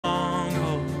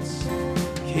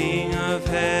King of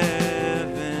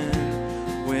heaven,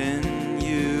 when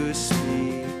you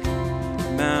speak,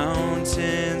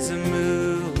 mountains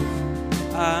move.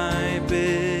 I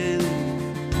believe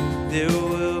there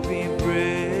will be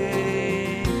breakthrough.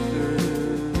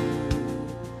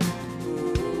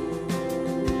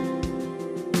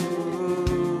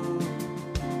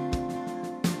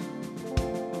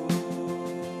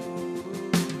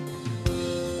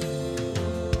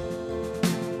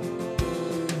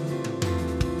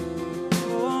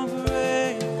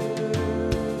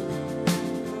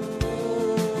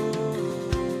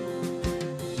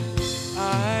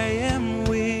 I am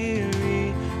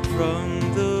weary from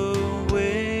the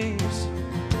waves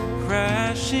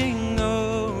crashing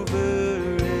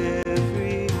over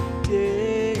every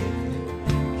day.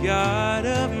 God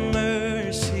of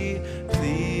mercy,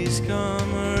 please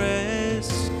come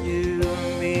rescue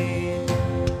me.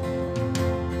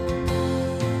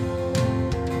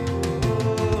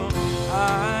 Oh,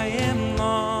 I am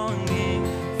longing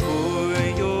for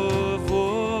your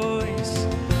voice,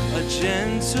 a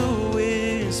gentle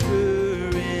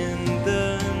whisper in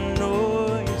the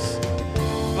noise.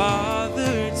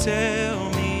 Father, tell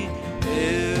me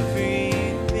everything's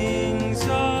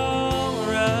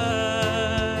alright.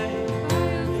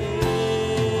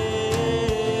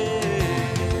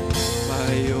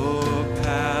 By your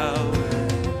power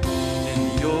and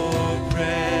your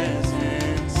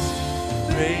presence,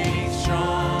 break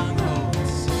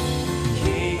strongholds.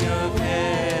 King of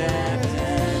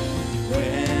heaven,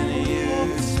 when you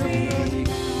speak,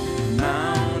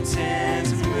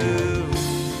 mountains move.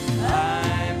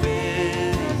 I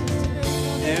believe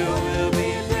there will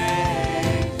be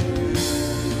breakthrough.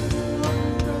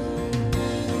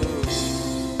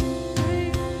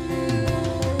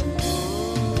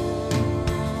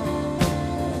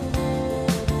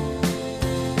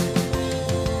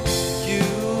 You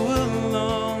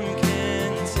alone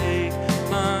can take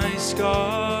my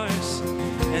scars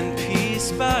and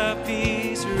piece by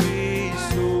piece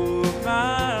restore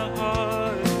my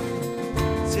heart.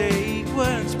 Take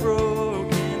what's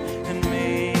broken and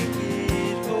make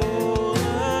it whole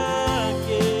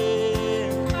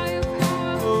again.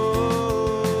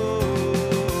 Oh,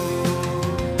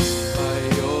 by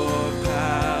your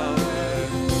power,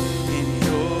 in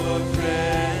your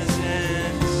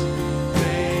presence,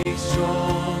 break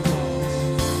strongholds.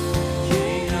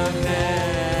 King of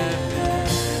heaven,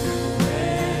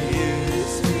 when you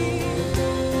speak,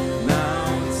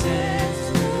 mountains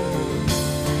move.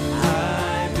 I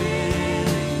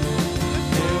believe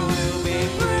there will be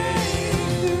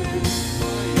breakthrough.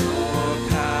 By your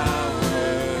power,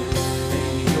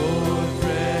 in your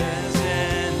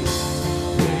presence,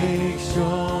 break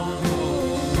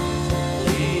strongholds.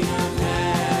 King of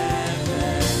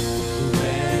heaven,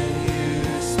 when you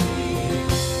speak,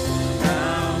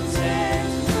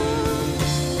 mountains move.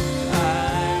 I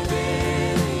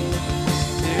believe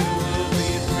there will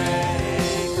be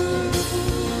breakthrough.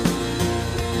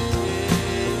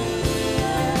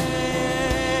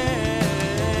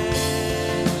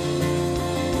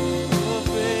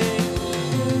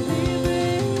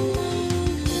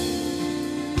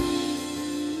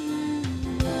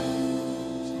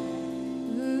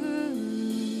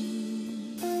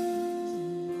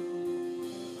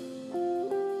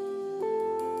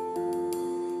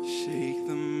 Shake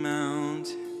the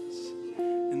mountains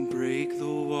and break the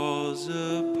walls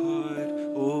apart.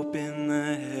 Open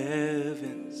the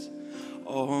heavens.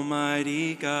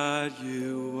 Almighty God,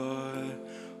 you are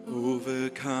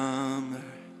overcomer,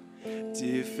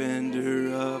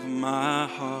 defender of my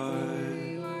heart.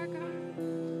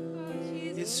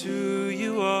 It's who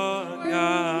you are,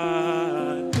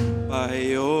 God. By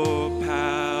your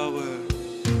power,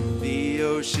 the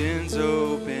oceans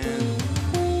open.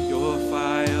 Your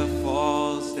fire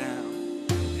falls down.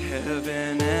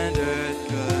 Heaven and earth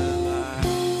collide.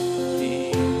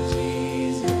 King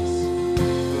Jesus,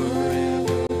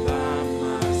 forever by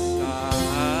my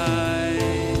side.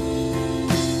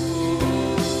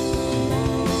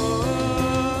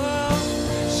 Oh,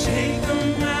 shake the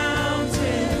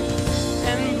mountains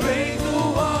and break the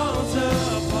walls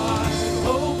apart.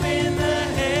 Open the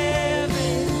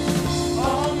heavens.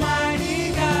 Almighty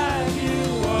God, you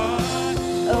are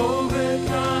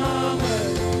overcomer,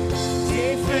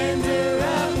 defender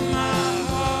of my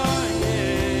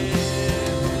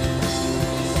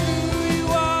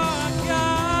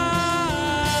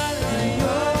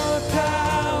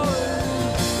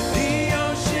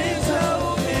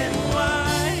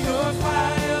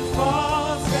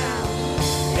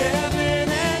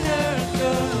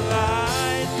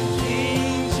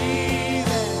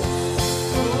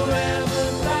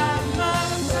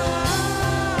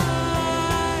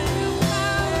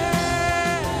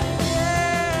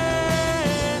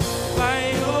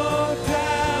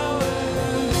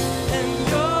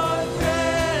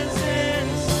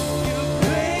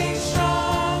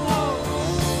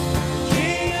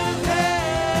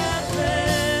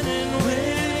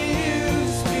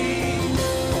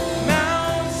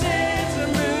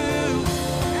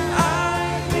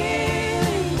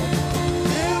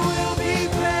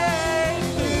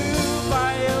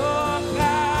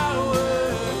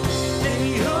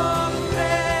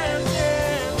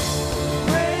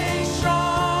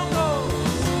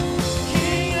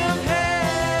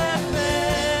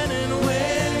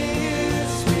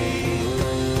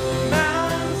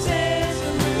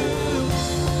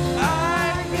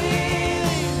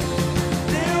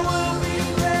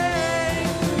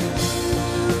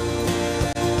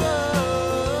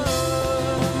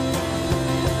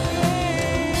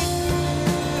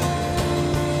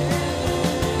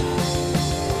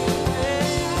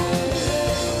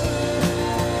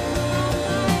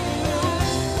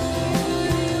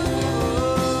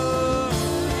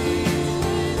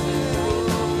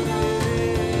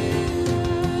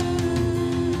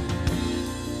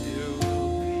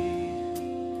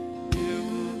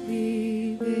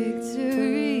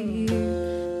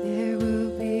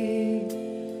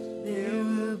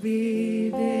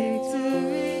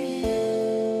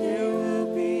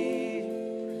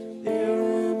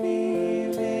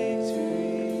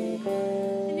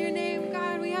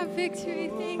victory.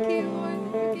 Thank you,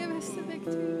 Lord, that you give us the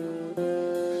victory.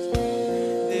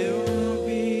 There will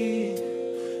be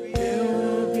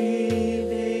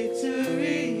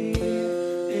victory.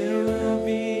 There will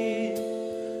be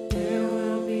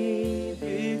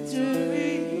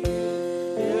victory.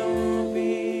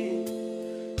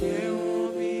 There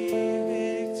will be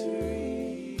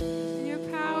victory. In your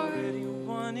power,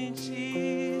 One in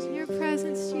Jesus. in your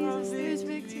presence, Jesus, there's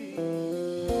victory.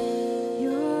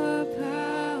 Your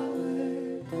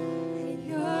power and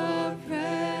your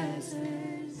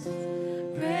presence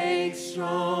break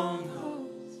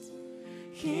strongholds.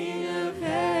 King of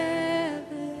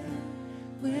heaven,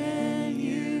 when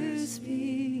you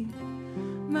speak,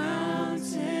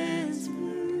 mountains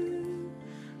move.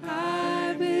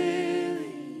 I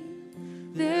believe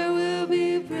there will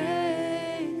be breakthrough.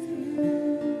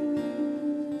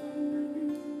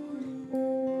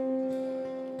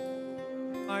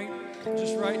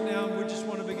 Just right now, we just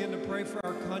want to begin to pray for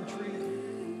our country.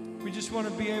 We just want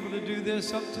to be able to do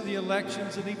this up to the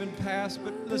elections and even past.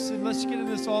 But listen, let's get in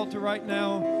this altar right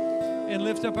now and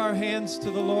lift up our hands to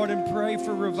the Lord and pray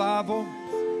for revival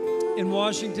in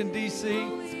Washington, D.C.,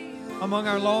 among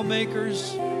our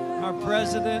lawmakers, our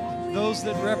president, those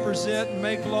that represent and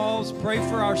make laws. Pray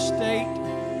for our state.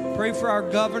 Pray for our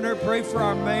governor. Pray for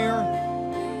our mayor.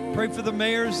 Pray for the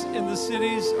mayors in the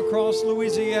cities across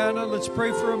Louisiana. Let's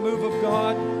pray for a move of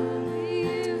God.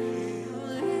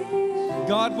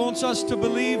 God wants us to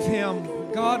believe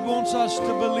Him. God wants us to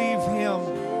believe Him.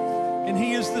 And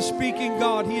He is the speaking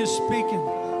God. He is speaking.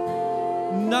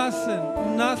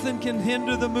 Nothing can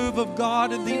hinder the move of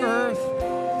God in the earth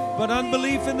but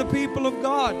unbelief in the people of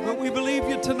God. But we believe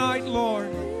you tonight, Lord.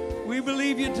 We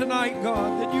believe you tonight,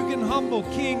 God, that you can humble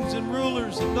kings and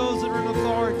rulers and those that are in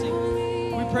authority.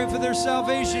 We pray for their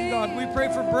salvation, God. We pray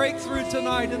for breakthrough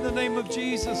tonight in the name of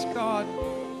Jesus, God.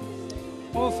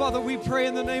 Oh, Father, we pray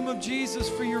in the name of Jesus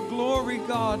for your glory,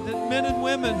 God, that men and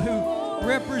women who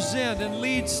represent and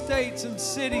lead states and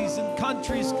cities and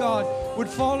countries, God, would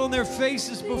fall on their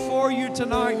faces before you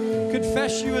tonight,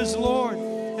 confess you as Lord,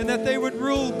 and that they would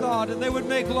rule, God, and they would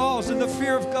make laws in the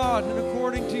fear of God and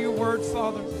according to your word,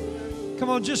 Father. Come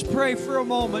on, just pray for a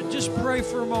moment. Just pray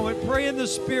for a moment. Pray in the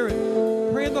Spirit.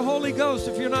 Pray in the Holy Ghost.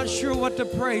 If you're not sure what to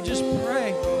pray, just pray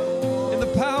in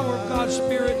the power of God's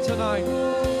Spirit tonight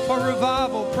for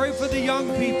revival. Pray for the young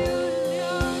people.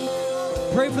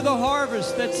 Pray for the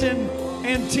harvest that's in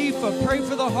Antifa. Pray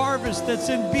for the harvest that's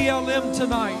in BLM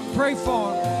tonight. Pray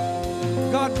for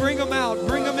them. God, bring them out.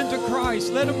 Bring them into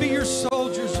Christ. Let them be your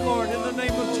soldiers, Lord, in the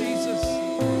name of Jesus.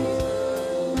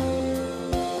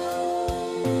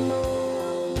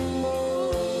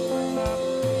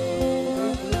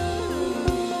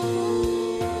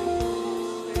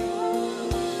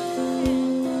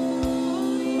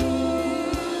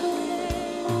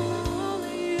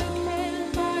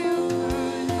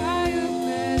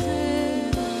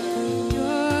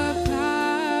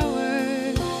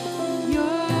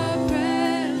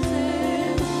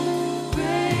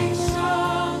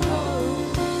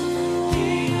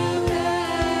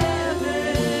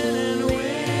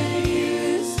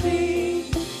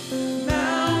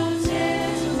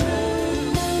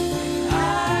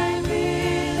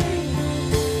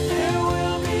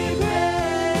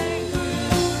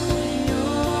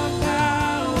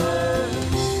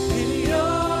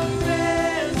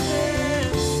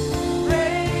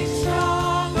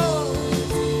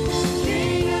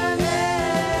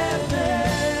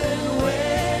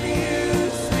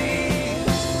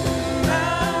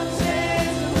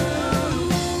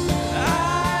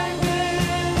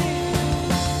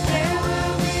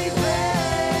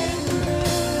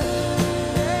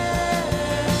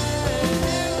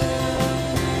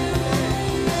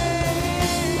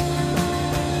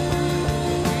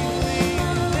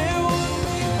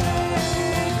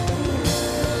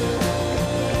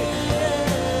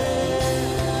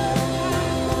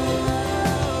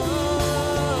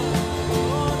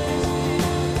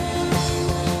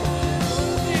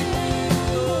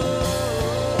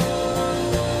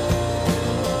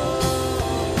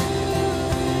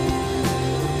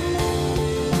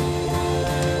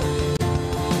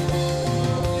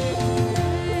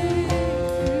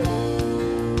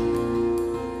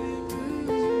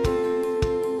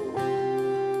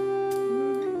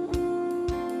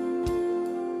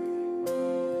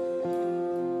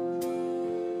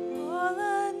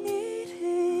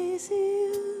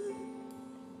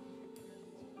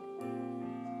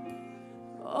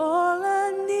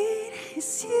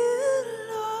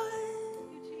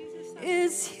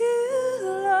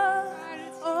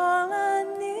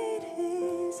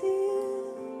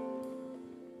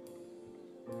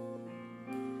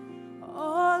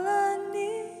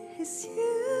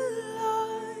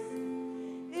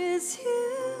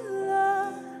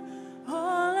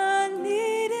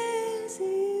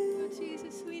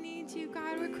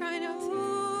 crying out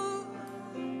to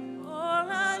you. All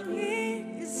I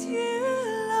need is you,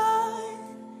 Lord.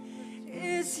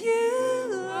 Is you,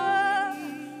 Lord.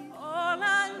 All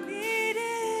I need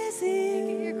is Make you.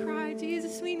 it your cry,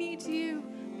 Jesus, we need you.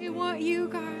 We want you,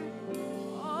 God.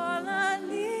 All I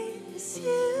need is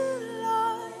you,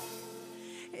 Lord.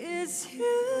 Is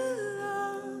you,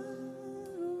 Lord.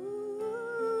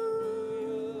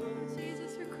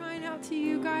 Jesus, we're crying out to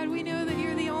you, God. We know that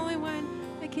you're the only one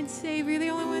that can save. You're the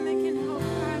only one that can help,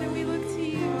 God, and we look to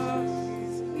you.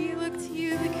 We look to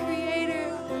you, the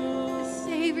Creator, the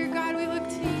Savior, God. We look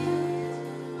to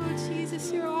you. Oh,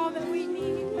 Jesus, you're all that we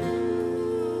need.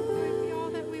 Lord, be all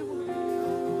that we want.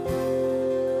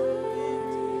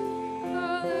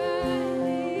 All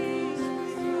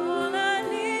All I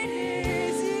need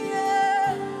is you.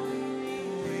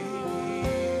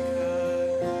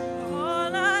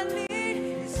 All I need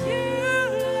is you,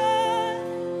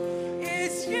 Lord.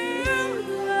 Is you,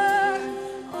 Lord.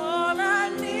 All I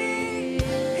need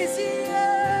is you.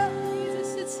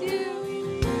 Jesus, it's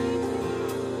you.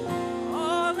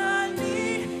 All I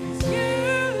need is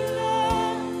you,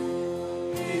 Lord.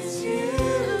 Is you,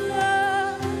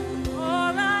 Lord.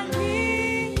 All I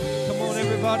need. Come on,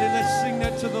 everybody, let's sing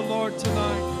that to the Lord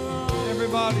tonight.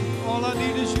 Everybody, all I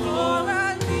need is you, All Lord.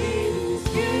 I need is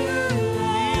you, He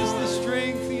is Lord. the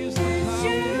strength, He is the You, power,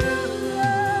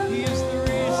 Lord. He is the All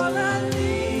reason, I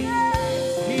need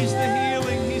is He's the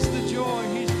healing, He's the joy,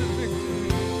 He's the victory.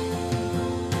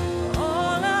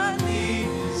 all I need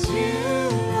is you,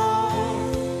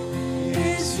 Lord.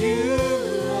 Is you,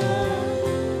 Lord.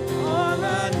 All I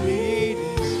need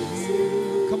is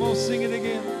you. Come on, sing it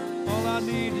again. All I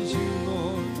need is you,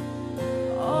 Lord.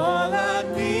 All I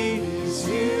need is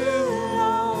you,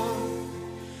 Lord.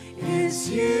 Is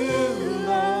you,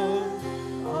 Lord.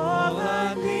 All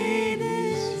I need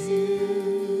is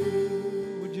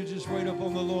you. Would you just wait up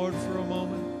on the Lord for a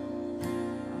moment?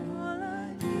 All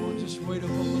I Come on, just wait up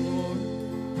on the Lord.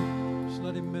 Just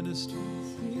let Him minister.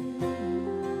 Thank you.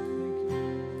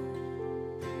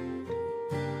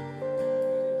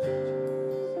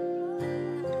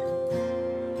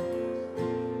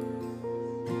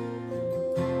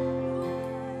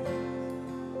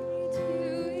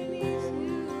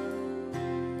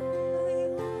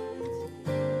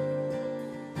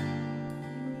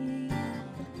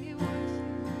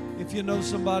 If you know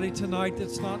somebody tonight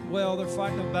that's not well, they're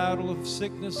fighting a battle of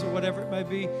sickness or whatever it may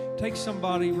be, take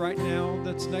somebody right now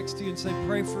that's next to you and say,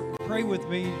 pray with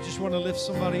me. You just want to lift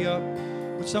somebody up.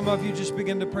 But some of you just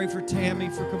begin to pray for Tammy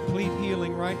for complete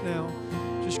healing right now.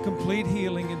 Just complete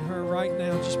healing in her right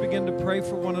now. Just begin to pray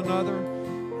for one another.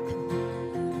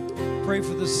 Pray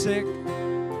for the sick.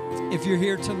 If you're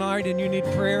here tonight and you need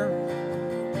prayer,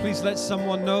 please let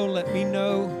someone know. Let me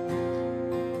know.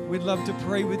 We'd love to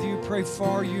pray with you, pray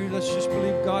for you. Let's just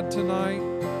believe God tonight.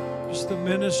 Just the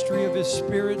ministry of His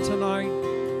Spirit tonight.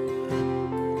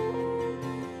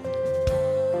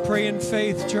 Pray in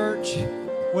faith, church.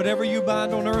 Whatever you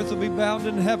bind on earth will be bound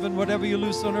in heaven. Whatever you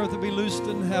loose on earth will be loosed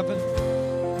in heaven.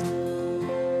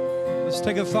 Let's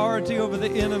take authority over the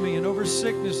enemy and over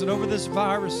sickness and over this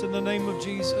virus in the name of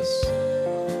Jesus.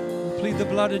 We plead the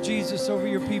blood of Jesus over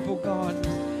your people, God.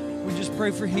 We just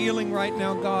pray for healing right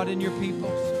now, God, in your people.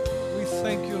 We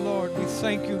thank you, Lord. We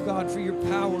thank you, God, for your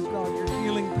power, God, your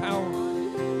healing power.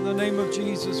 In the name of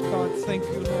Jesus, God, thank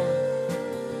you,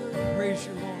 Lord. Praise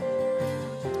you,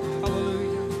 Lord.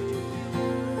 Hallelujah.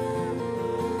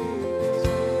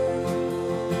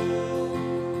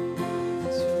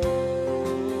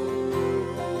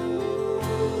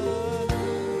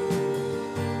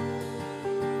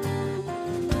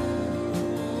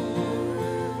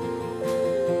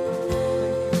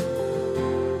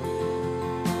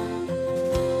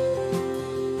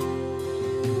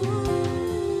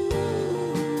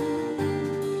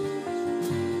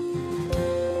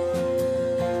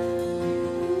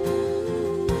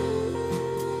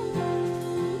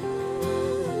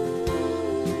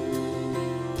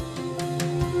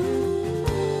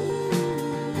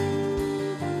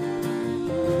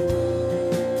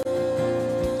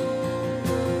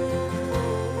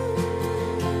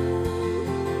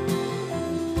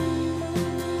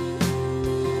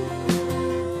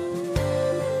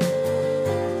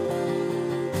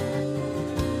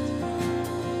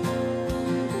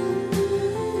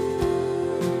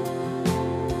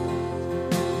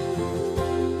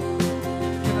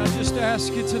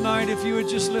 Ask you tonight if you would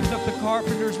just lift up the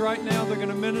Carpenters right now. They're going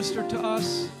to minister to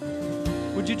us.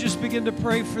 Would you just begin to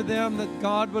pray for them that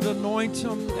God would anoint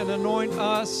them and anoint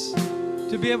us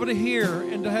to be able to hear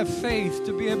and to have faith,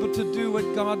 to be able to do what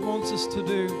God wants us to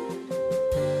do.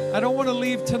 I don't want to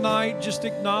leave tonight just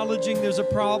acknowledging there's a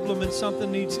problem and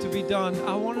something needs to be done.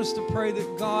 I want us to pray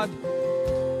that God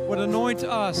would anoint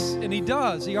us, and He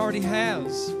does. He already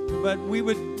has. But we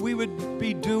would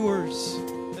be doers,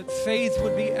 that faith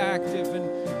would be active,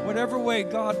 and whatever way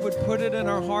God would put it in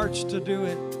our hearts to do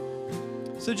it.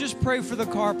 So just pray for the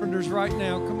Carpenters right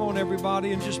now. Come on,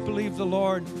 everybody, and just believe the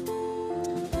Lord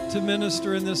to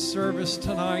minister in this service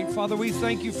tonight. Father, we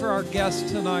thank you for our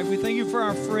guests tonight. We thank you for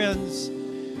our friends.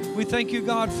 We thank you,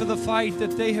 God, for the fight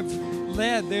that they have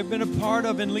led, they have been a part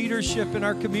of in leadership in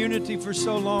our community for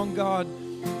so long, God.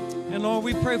 And Lord,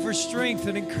 we pray for strength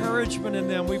and encouragement in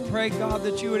them. We pray, God,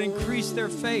 that you would increase their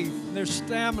faith and their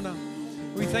stamina.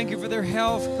 We thank you for their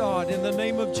health, God, in the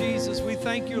name of Jesus. We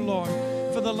thank you, Lord,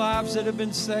 for the lives that have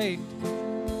been saved,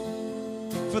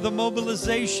 for the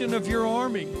mobilization of your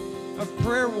army of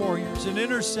prayer warriors and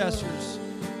intercessors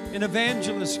and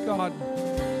evangelists, God.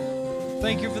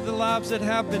 Thank you for the lives that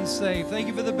have been saved. Thank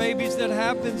you for the babies that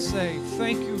have been saved.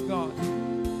 Thank you, God.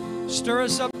 Stir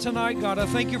us up tonight, God. I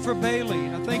thank you for Bailey.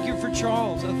 I thank you for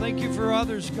Charles. I thank you for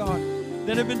others, God,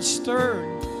 that have been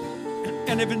stirred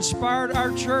and have inspired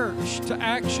our church to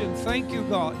action. Thank you,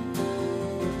 God.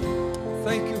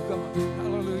 Thank you, God.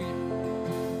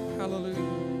 Hallelujah.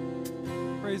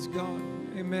 Hallelujah. Praise God.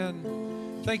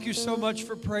 Amen. Thank you so much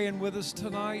for praying with us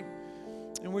tonight.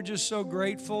 And we're just so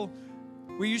grateful.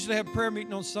 We usually have prayer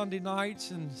meeting on Sunday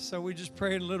nights, and so we just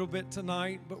prayed a little bit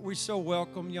tonight, but we're so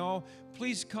welcome, y'all.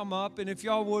 Please come up, and if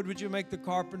y'all would you make the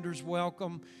Carpenters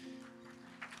welcome?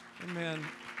 Amen.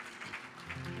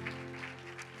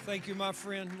 Thank you, my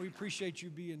friend. We appreciate you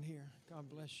being here. God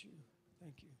bless you.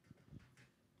 Thank you.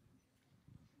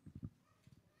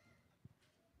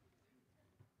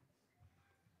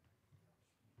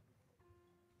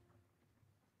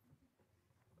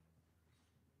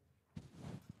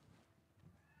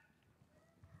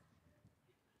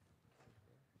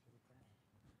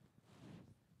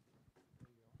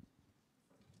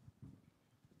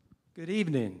 Good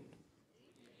evening.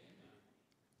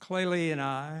 Claylee and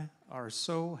I are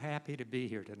so happy to be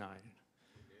here tonight.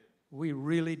 We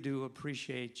really do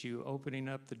appreciate you opening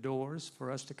up the doors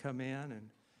for us to come in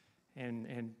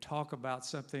and talk about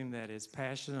something that is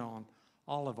passionate on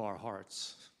all of our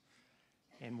hearts.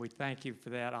 And we thank you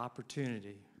for that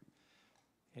opportunity.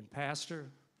 And Pastor,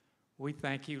 we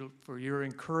thank you for your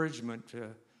encouragement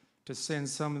to send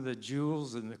some of the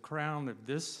jewels in the crown of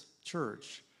this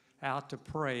church out to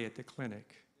pray at the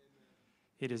clinic.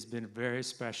 It has been very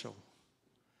special.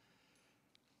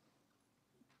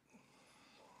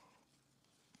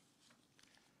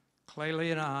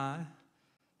 Claylee and I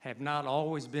have not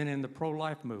always been in the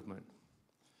pro-life movement.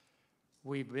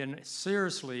 We've been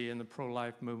seriously in the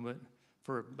pro-life movement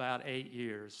for about 8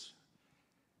 years.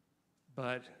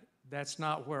 But that's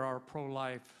not where our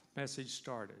pro-life message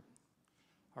started.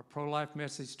 Our pro-life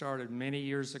message started many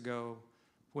years ago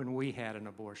when we had an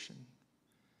abortion.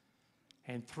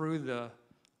 And through the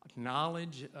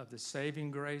knowledge of the saving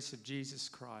grace of Jesus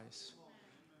Christ,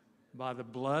 by the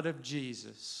blood of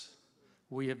Jesus,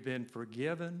 we have been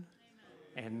forgiven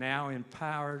and now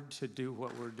empowered to do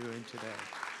what we're doing today.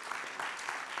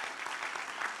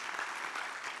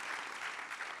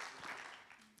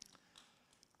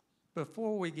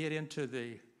 Before we get into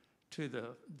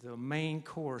the main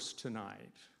course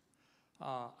tonight,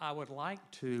 I would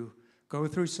like to go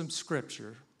through some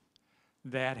scripture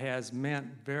that has meant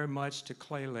very much to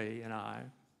Claylee and I.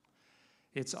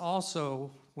 It's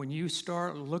also, when you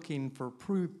start looking for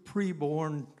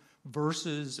preborn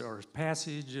verses or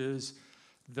passages,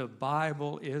 the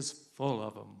Bible is full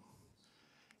of them.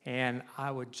 And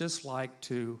I would just like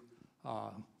to,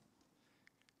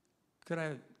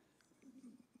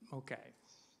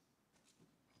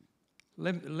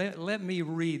 Let me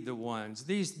read the ones.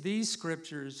 These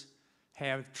scriptures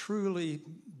have truly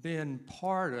been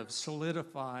part of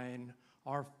solidifying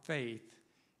our faith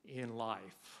in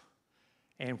life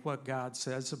and what God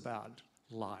says about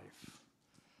life.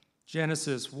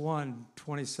 Genesis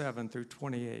 1:27 through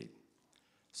 28.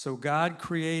 So God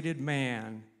created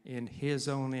man in his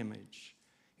own image.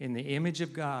 In the image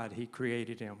of God, he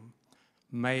created him.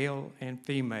 Male and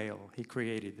female, he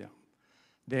created them.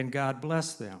 Then God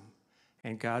blessed them,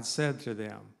 and God said to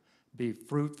them, be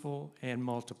fruitful and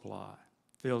multiply.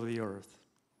 Fill the earth.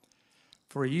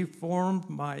 For you formed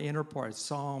my inner parts,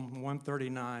 Psalm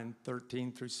 139,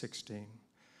 13 through 16.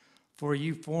 For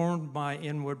you formed my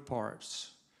inward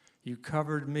parts. You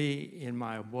covered me in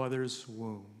my mother's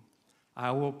womb.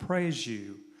 I will praise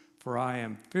you, for I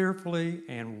am fearfully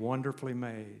and wonderfully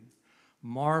made.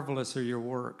 Marvelous are your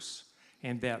works,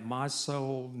 and that my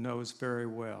soul knows very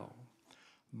well.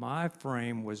 My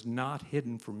frame was not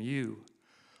hidden from you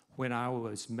when I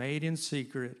was made in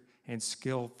secret and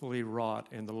skillfully wrought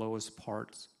in the lowest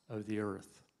parts of the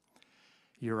earth.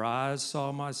 Your eyes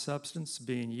saw my substance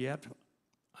being yet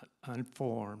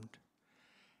unformed,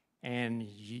 and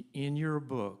in your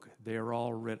book they are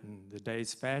all written, the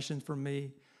days fashioned for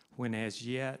me, when as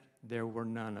yet there were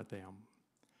none of them.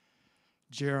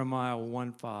 Jeremiah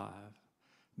 1:5.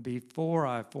 Before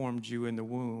I formed you in the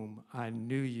womb, I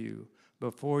knew you.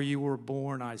 Before you were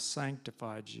born, I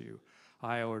sanctified you.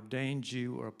 I ordained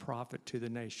you a prophet to the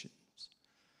nations.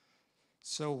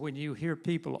 So when you hear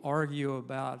people argue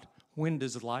about when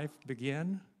does life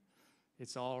begin,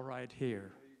 it's all right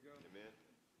here.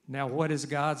 Now, what is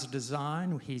God's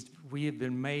design? We have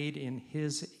been made in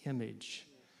His image.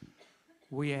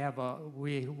 We have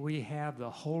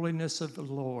the holiness of the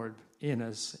Lord in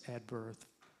us at birth.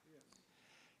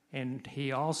 And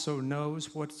He also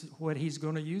knows what He's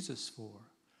going to use us for.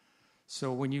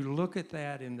 So when you look at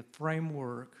that in the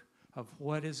framework of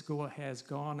what has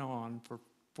gone on for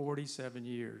 47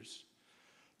 years,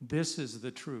 this is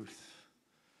the truth.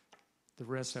 The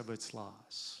rest of it's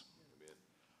lies.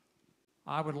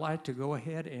 I would like to go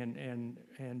ahead and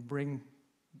bring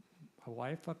my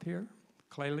wife up here,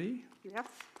 Clay Lee. Yes.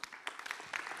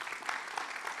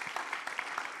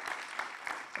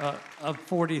 Of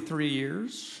 43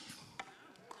 years.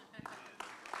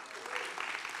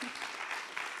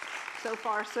 So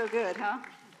far, so good, huh?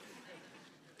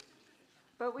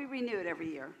 But we renew it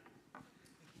every year.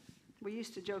 We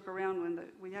used to joke around when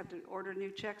we'd have to order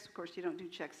new checks. Of course, you don't do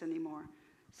checks anymore.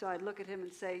 So I'd look at him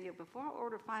and say, yeah, before I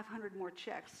order 500 more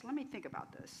checks, let me think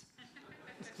about this.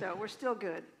 So we're still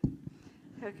good.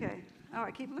 Okay. Oh,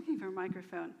 I keep looking for a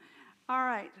microphone. All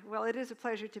right. Well, it is a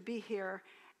pleasure to be here.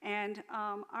 And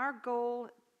our goal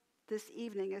this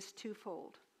evening is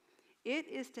twofold. It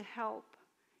is to help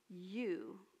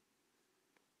you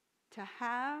to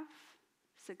have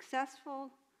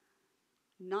successful,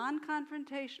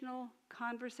 non-confrontational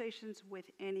conversations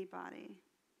with anybody.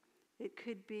 It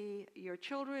could be your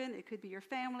children, it could be your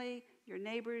family, your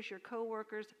neighbors, your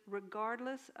coworkers,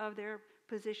 regardless of their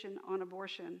position on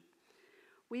abortion.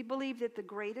 We believe that the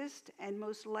greatest and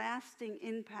most lasting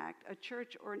impact a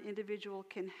church or an individual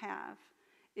can have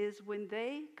is when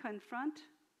they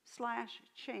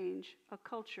confront/change a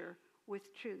culture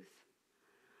with truth.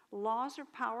 Laws are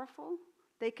powerful,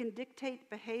 they can dictate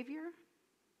behavior,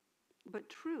 but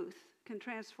truth can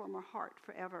transform a heart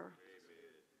forever.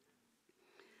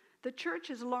 The church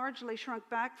has largely shrunk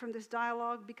back from this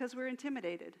dialogue because we're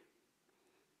intimidated.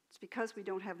 It's because we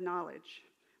don't have knowledge.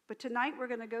 But tonight we're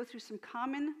going to go through some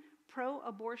common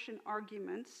pro-abortion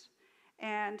arguments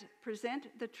and present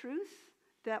the truth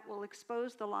that will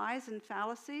expose the lies and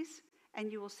fallacies,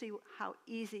 and you will see how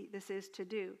easy this is to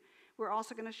do. We're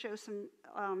also going to show some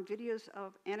videos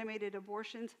of animated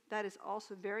abortions. That is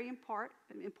also very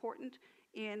important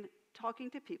in talking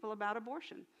to people about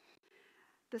abortion.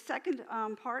 The second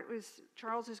part is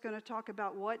Charles is going to talk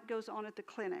about what goes on at the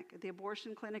clinic, the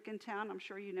abortion clinic in town. I'm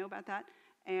sure you know about that,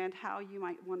 and how you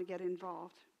might want to get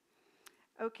involved.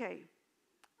 Okay,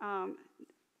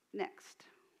 next.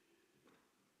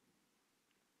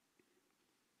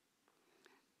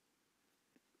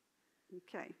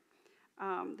 Okay,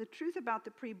 the truth about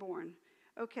the preborn.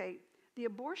 Okay, the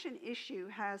abortion issue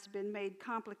has been made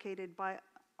complicated by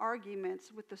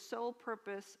arguments with the sole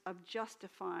purpose of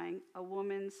justifying a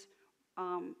woman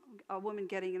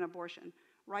getting an abortion.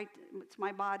 Right? It's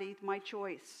my body, my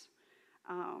choice.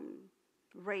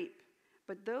 Rape.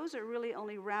 But those are really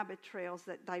only rabbit trails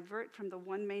that divert from the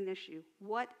one main issue.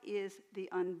 What is the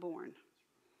unborn?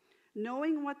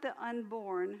 Knowing what the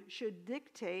unborn should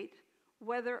dictate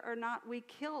whether or not we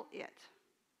kill it,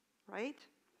 right?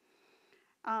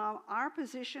 Our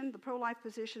position, the pro-life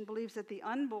position, believes that the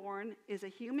unborn is a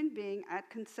human being at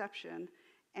conception,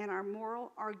 and our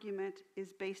moral argument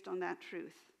is based on that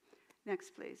truth.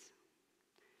 Next, please.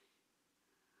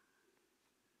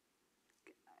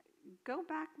 Go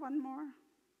back one more.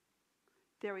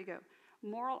 There we go.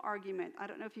 Moral argument. I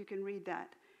don't know if you can read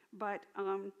that, but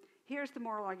here's the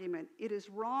moral argument. It is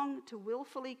wrong to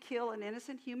willfully kill an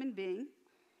innocent human being.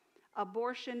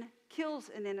 Abortion kills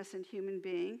an innocent human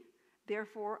being.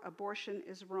 Therefore, abortion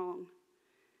is wrong.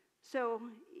 So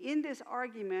in this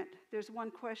argument, there's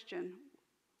one question.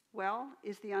 Well,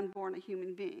 is the unborn a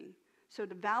human being? So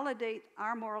to validate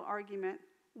our moral argument,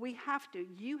 you have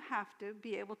to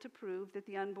be able to prove that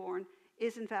the unborn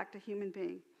is in fact a human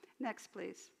being. Next,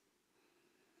 please.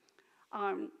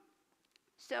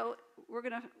 So we're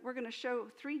gonna show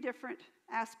three different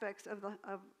aspects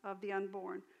of the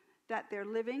unborn: that they're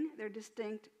living, they're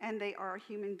distinct, and they are a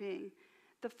human being.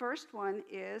 The first one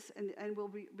is, and we'll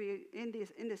be in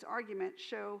this argument,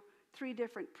 show 3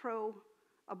 different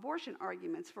pro-abortion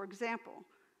arguments. For example,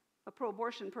 a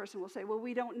pro-abortion person will say, well,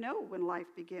 we don't know when life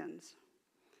begins.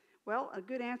 Well, a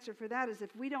good answer for that is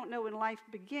if we don't know when life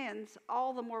begins,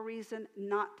 all the more reason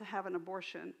not to have an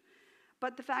abortion.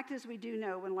 But the fact is we do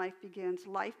know when life begins.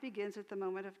 Life begins at the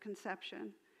moment of conception.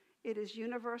 It is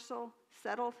universal,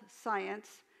 settled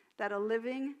science that a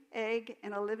living egg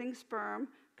and a living sperm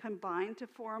combine to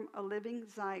form a living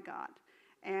zygote.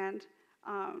 And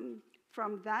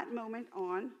from that moment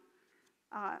on,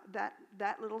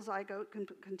 that little zygote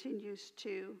continues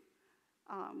to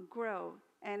grow.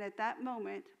 And at that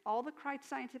moment, all the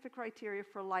scientific criteria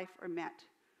for life are met.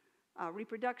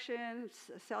 Reproduction,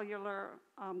 cellular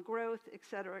growth, et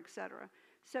cetera, et cetera.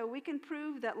 So we can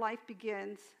prove that life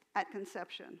begins at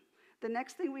conception. The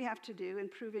next thing we have to do in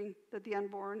proving that the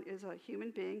unborn is a human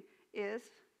being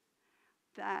is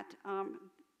that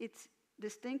it's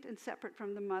distinct and separate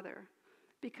from the mother.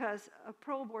 Because a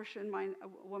pro-abortion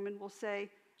woman will say,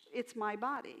 it's my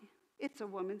body. It's a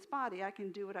woman's body. I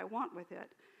can do what I want with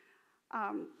it.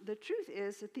 The truth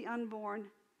is that the unborn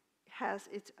has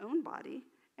its own body,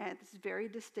 and it's very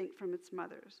distinct from its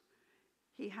mother's.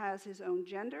 He has his own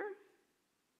gender,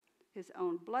 his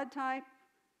own blood type,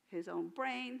 his own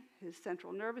brain, his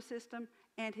central nervous system,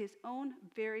 and his own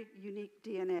very unique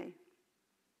DNA.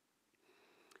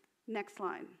 Next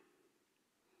slide.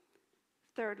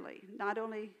 Thirdly, not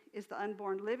only is the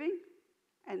unborn living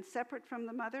and separate from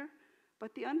the mother,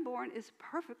 but the unborn is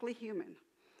perfectly human.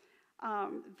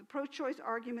 The pro-choice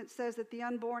argument says that the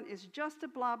unborn is just a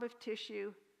blob of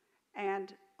tissue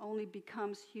and only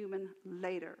becomes human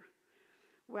later.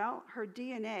 Well, her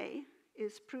DNA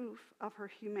is proof of her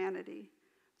humanity.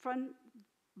 From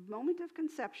the moment of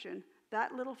conception,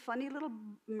 that little funny little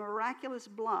miraculous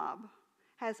blob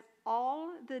has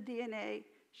all the DNA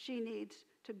she needs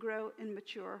to grow and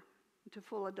mature to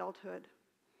full adulthood.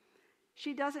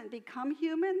 She doesn't become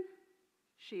human,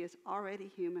 she is already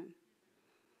human.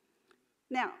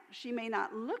 Now, she may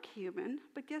not look human,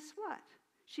 but guess what?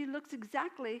 She looks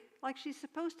exactly like she's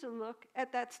supposed to look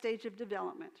at that stage of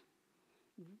development.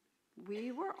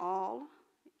 We were all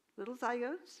little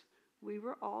zygotes. We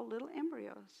were all little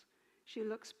embryos. She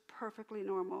looks perfectly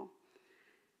normal.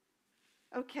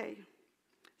 Okay,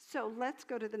 so let's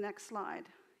go to the next slide.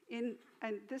 And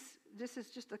this is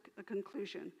just a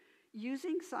conclusion.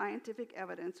 Using scientific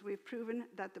evidence, we've proven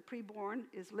that the preborn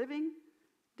is living,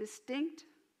 distinct,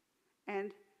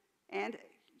 and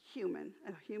human,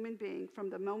 a human being from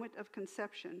the moment of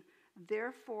conception.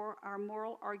 Therefore, our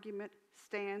moral argument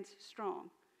stands strong.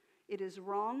 It is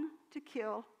wrong to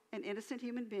kill an innocent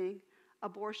human being.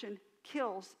 Abortion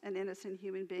kills an innocent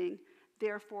human being.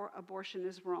 Therefore, abortion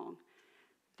is wrong.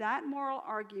 That moral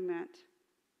argument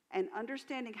and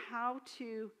understanding how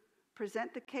to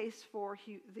present the case for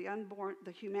the unborn,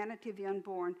 the humanity of the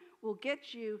unborn, will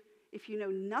get you, if you know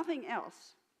nothing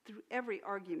else, through every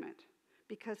argument.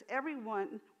 Because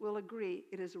everyone will agree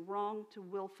it is wrong to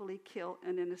willfully kill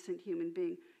an innocent human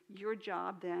being. Your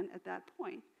job then, at that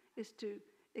point, is to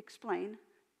explain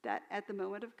that at the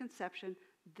moment of conception,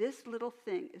 this little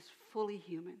thing is fully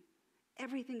human.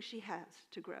 Everything she has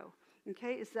to grow.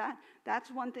 Okay, that's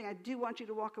one thing I do want you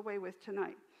to walk away with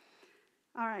tonight.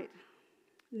 All right,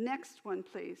 next one,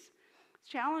 please.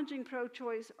 Challenging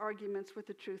pro-choice arguments with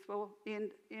the truth. Well,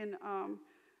 in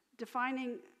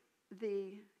defining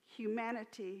the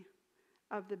humanity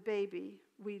of the baby,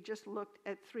 we just looked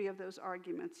at 3 of those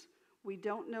arguments. We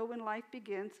don't know when life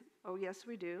begins. Oh, yes,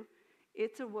 we do.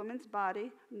 It's a woman's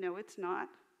body. No, it's not.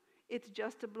 It's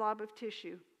just a blob of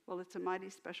tissue. Well, it's a mighty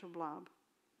special blob.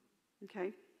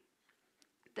 Okay?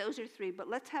 Those are 3, but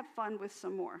let's have fun with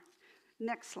some more.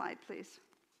 Next slide, please.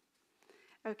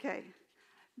 Okay.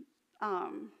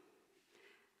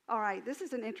 All right, this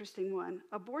is an interesting one.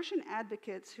 Abortion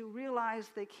advocates who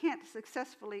realize they can't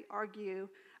successfully argue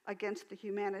against the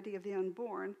humanity of the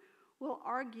unborn will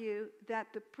argue that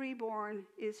the preborn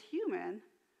is human,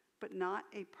 but not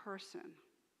a person.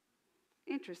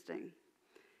 Interesting.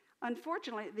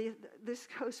 Unfortunately, this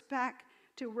goes back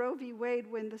to Roe v.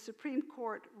 Wade when the Supreme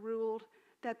Court ruled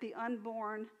that the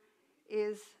unborn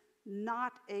is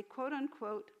not a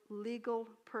quote-unquote legal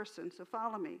person, so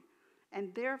follow me,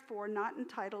 and therefore not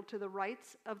entitled to the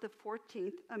rights of the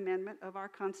 14th Amendment of our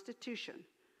Constitution.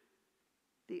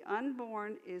 The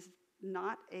unborn is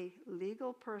not a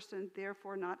legal person,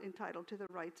 therefore not entitled to the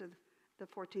rights of the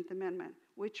 14th Amendment,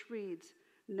 which reads,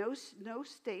 no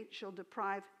state shall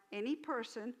deprive any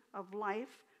person of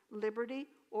life, liberty,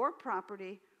 or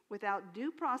property without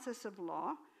due process of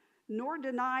law, nor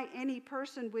deny any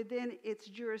person within its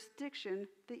jurisdiction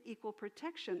the equal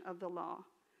protection of the law.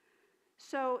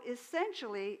 So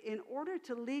essentially, in order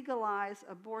to legalize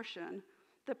abortion,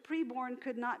 the preborn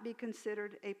could not be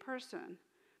considered a person,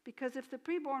 because if the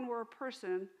preborn were a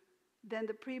person, then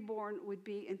the preborn would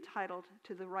be entitled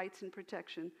to the rights and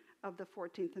protection of the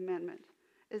 14th Amendment.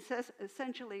 It says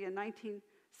essentially in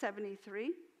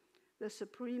 1973, the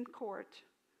Supreme Court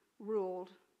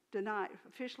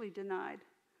officially denied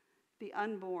the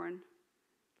unborn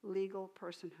legal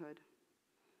personhood.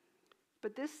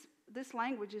 But this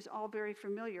language is all very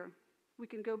familiar. We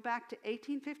can go back to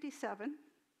 1857,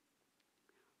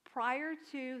 prior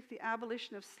to the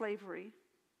abolition of slavery.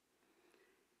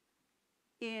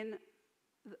 In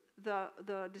the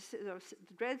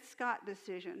Dred Scott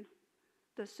decision,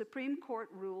 the Supreme Court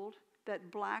ruled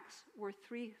that blacks were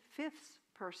 3/5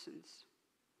 persons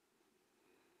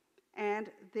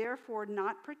and therefore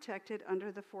not protected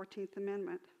under the 14th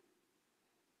Amendment.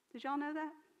 Did y'all know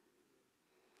that?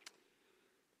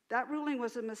 That ruling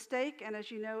was a mistake, and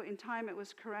as you know, in time it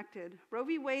was corrected. Roe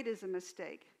v. Wade is a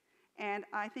mistake, and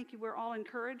I think we're all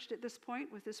encouraged at this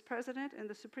point with this president and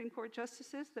the Supreme Court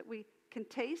justices that we can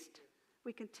taste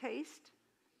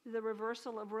the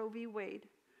reversal of Roe v. Wade.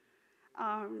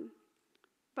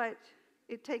 But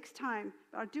it takes time.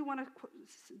 I do want to,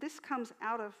 this comes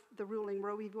out of the ruling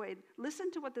Roe v. Wade. Listen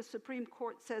to what the Supreme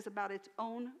Court says about its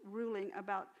own ruling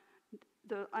about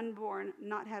the unborn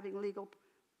not having legal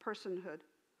personhood.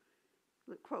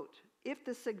 Quote, if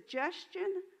the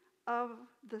suggestion of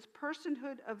the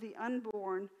personhood of the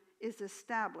unborn is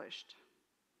established,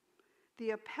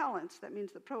 the appellant's, that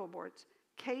means the pro-abort's,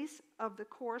 case of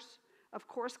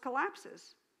course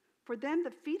collapses. For them,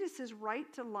 the fetus's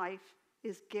right to life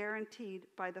is guaranteed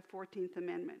by the 14th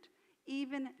Amendment.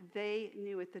 Even they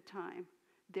knew at the time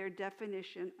their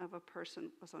definition of a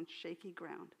person was on shaky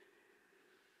ground.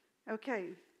 Okay,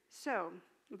 so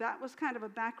that was kind of a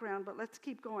background, but let's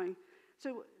keep going.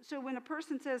 So when a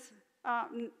person says,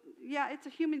 yeah, it's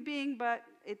a human being, but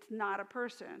it's not a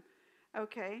person,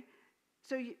 okay?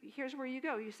 So here's where you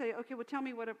go. You say, okay, well, tell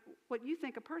me what you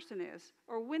think a person is,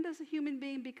 or when does a human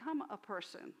being become a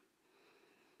person?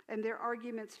 And their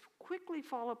arguments quickly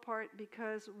fall apart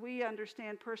because we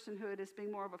understand personhood as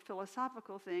being more of a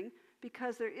philosophical thing,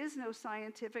 because there is no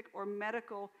scientific or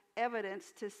medical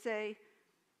evidence to say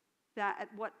that at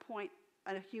what point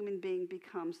a human being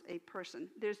becomes a person.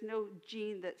 There's no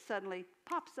gene that suddenly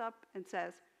pops up and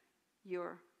says,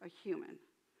 you're a human.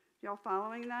 Y'all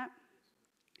following that?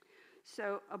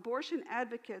 So abortion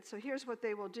advocates, so here's what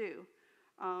they will do.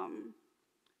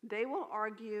 They will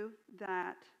argue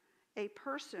that a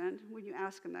person, when you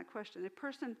ask them that question, a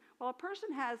person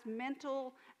has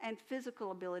mental and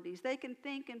physical abilities. They can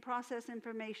think and process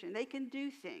information. They can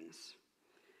do things.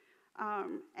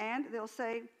 And they'll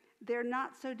say they're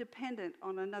not so dependent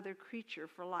on another creature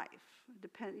for life.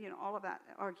 All of that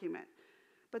argument.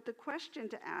 But the question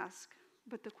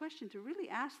to really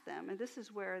ask them, and this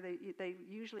is where they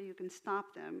usually you can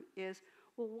stop them, is,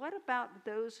 well, what about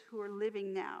those who are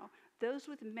living now? Those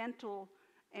with mental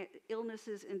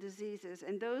illnesses and diseases,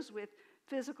 and those with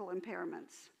physical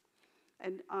impairments,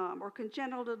 and or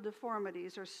congenital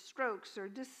deformities, or strokes, or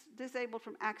disabled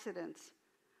from accidents.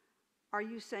 Are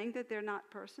you saying that they're not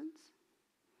persons?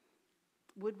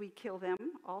 Would we kill them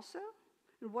also?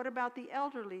 And what about the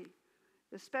elderly,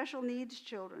 the special needs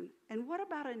children? And what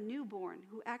about a newborn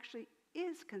who actually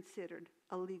is considered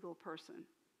a legal person?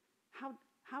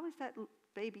 How is that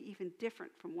baby even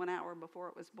different from 1 hour before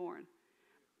it was born?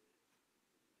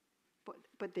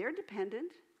 But they're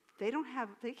dependent. They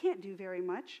can't do very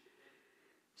much.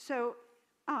 So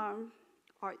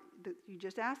you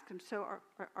just ask them, so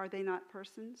are they not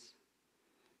persons?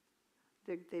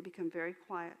 They become very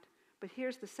quiet. But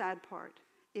here's the sad part.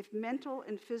 If mental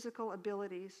and physical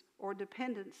abilities or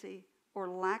dependency or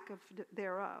lack of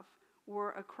thereof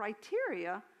were a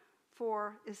criteria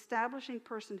for establishing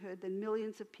personhood, then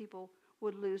millions of people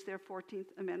would lose their 14th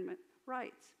Amendment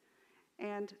rights.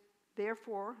 And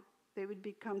therefore, they would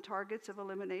become targets of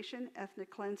elimination, ethnic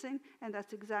cleansing, and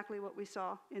that's exactly what we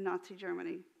saw in Nazi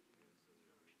Germany.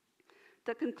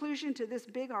 The conclusion to this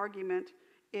big argument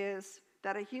is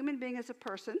that a human being is a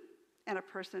person, and a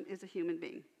person is a human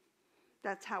being.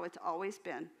 That's how it's always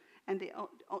been. And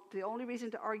the only reason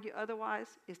to argue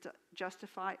otherwise is to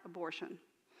justify abortion.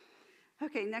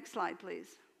 Okay, next slide,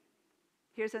 please.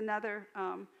 Here's another,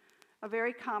 a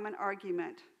very common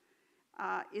argument.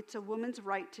 It's a woman's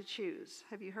right to choose.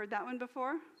 Have you heard that one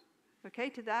before? Okay,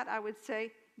 to that I would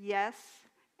say yes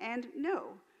and no.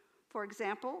 For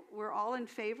example, we're all in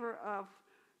favor of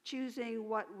choosing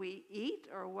what we eat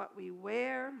or what we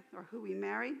wear or who we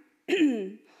marry.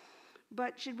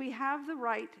 But should we have the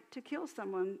right to kill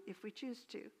someone if we choose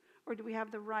to? Or do we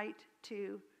have the right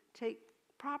to take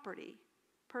property,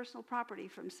 personal property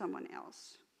from someone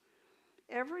else?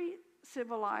 Every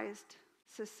civilized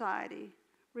society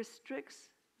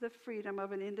restricts the freedom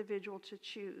of an individual to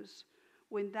choose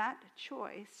when that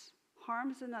choice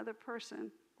harms another person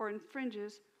or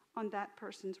infringes on that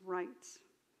person's rights.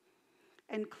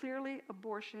 And clearly,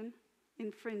 abortion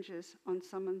infringes on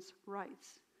someone's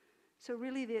rights. So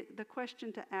really, the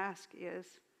question to ask is,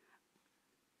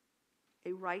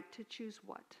 a right to choose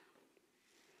what?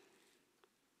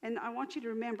 And I want you to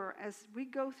remember, as we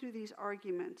go through these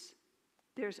arguments,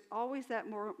 there's always that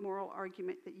moral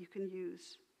argument that you can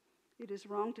use. It is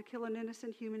wrong to kill an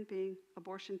innocent human being.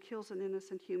 Abortion kills an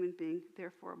innocent human being.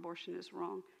 Therefore, abortion is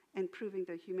wrong, and proving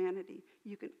their humanity.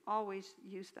 You can always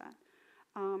use that.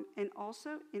 And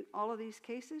also, in all of these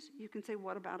cases, you can say,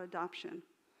 what about adoption?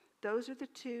 Those are the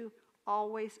two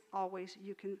always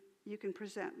you can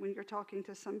present when you're talking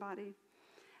to somebody.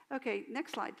 Okay,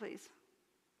 next slide, please.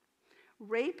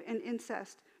 Rape and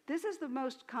incest. This is the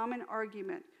most common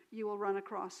argument you will run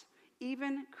across.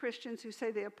 Even Christians who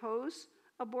say they oppose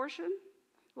abortion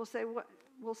will say,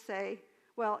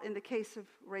 well, in the case of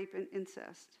rape and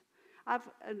incest.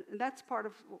 And that's part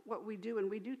of what we do,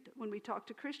 when we talk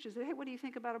to Christians. Hey, what do you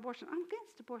think about abortion? I'm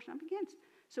against abortion. I'm against.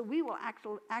 So we will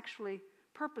actually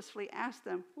purposefully ask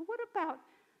them, well, what about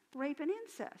rape and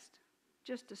incest?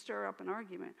 Just to stir up an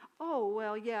argument. Oh,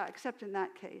 well, yeah, except in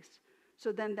that case.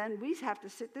 So then we have to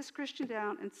sit this Christian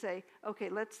down and say, okay,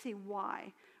 let's see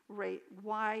why rape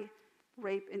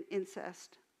and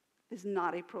incest is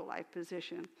not a pro-life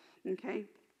position, okay?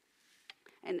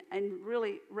 And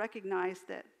really recognize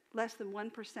that less than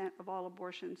 1% of all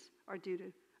abortions are due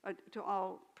to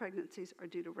all pregnancies are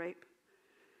due to rape.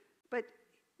 But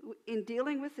in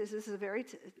dealing with this is a very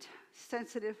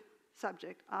sensitive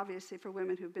subject, obviously, for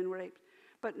women who've been raped.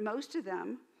 But most of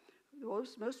them,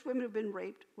 most women who've been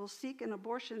raped will seek an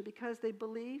abortion because they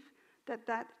believe that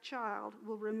that child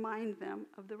will remind them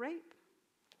of the rape.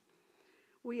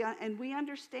 And we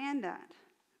understand that,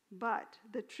 but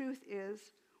the truth is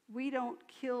we don't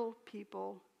kill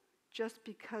people just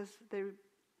because they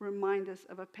remind us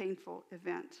of a painful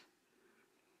event.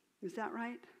 Is that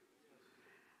right?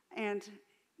 And,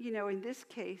 in this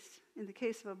case, in the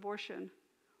case of abortion,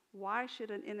 why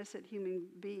should an innocent human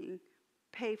being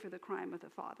pay for the crime of the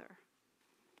father?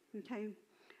 Okay?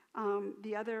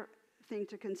 The other thing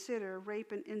to consider,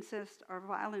 rape and incest are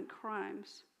violent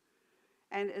crimes.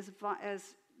 And as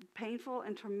painful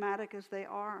and traumatic as they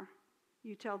are,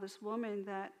 you tell this woman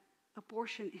that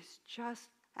abortion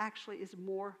is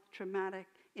more traumatic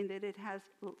in that it has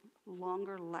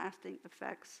longer lasting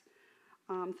effects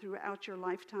throughout your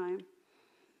lifetime.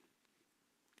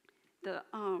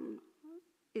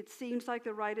 It seems like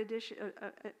the right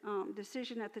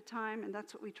decision at the time, and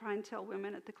that's what we try and tell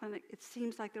women at the clinic. It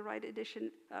seems like the right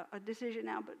decision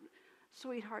now, but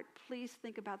sweetheart, please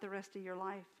think about the rest of your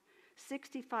life.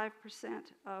 65%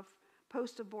 of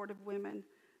post-abortive women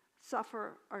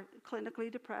are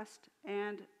clinically depressed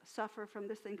and suffer from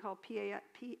this thing called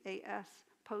PAS,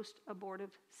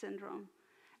 post-abortive syndrome,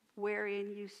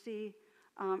 wherein you see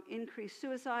increased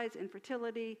suicides,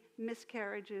 infertility,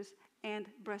 miscarriages, and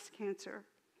breast cancer.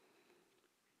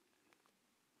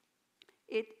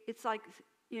 It's like,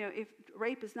 if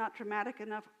rape is not traumatic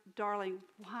enough, darling,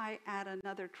 why add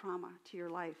another trauma to your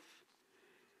life?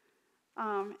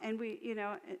 And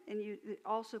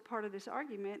also part of this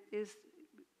argument is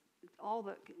all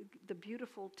the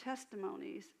beautiful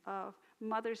testimonies of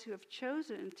mothers who have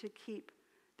chosen to keep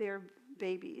their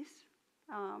babies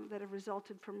that have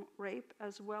resulted from rape,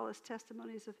 as well as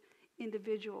testimonies of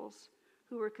individuals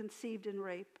who were conceived in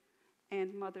rape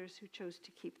and mothers who chose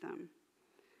to keep them.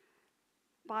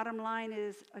 Bottom line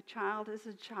is, a child is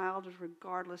a child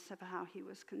regardless of how he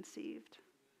was conceived.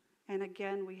 And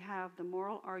again, we have the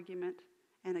moral argument.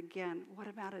 And again, what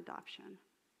about adoption?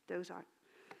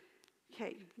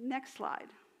 Okay, next slide.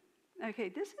 Okay,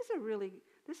 this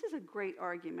is a great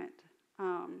argument.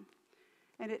 And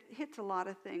it hits a lot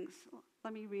of things.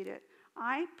 Let me read it.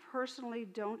 I personally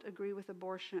don't agree with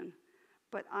abortion,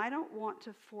 but I don't want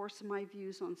to force my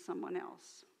views on someone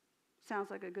else.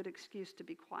 Sounds like a good excuse to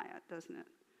be quiet, doesn't it?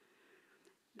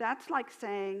 That's like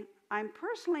saying, I'm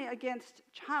personally against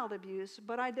child abuse,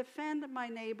 but I defend my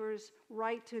neighbor's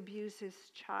right to abuse his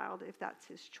child if that's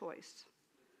his choice.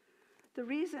 The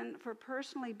reason for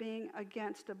personally being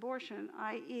against abortion,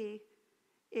 i.e.,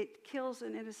 it kills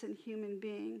an innocent human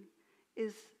being,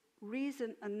 is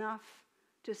reason enough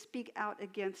to speak out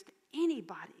against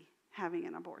anybody having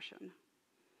an abortion.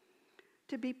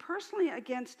 To be personally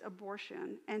against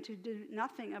abortion and to do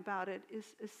nothing about it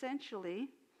is essentially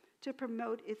to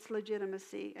promote its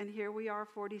legitimacy. And here we are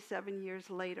 47 years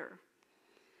later.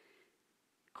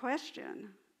 Question,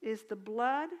 is the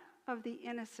blood of the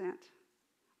innocent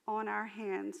on our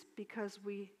hands because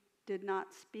we did not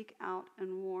speak out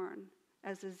and warn,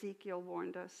 as Ezekiel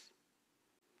warned us?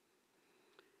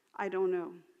 I don't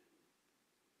know.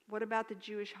 What about the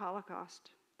Jewish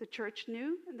Holocaust? The church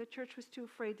knew, and the church was too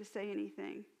afraid to say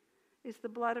anything. Is the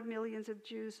blood of millions of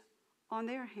Jews on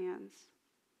their hands?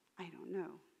 I don't know.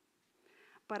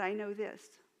 But I know this.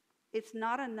 It's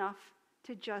not enough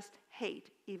to just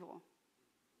hate evil.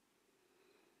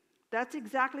 That's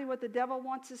exactly what the devil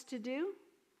wants us to do.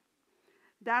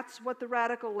 That's what the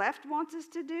radical left wants us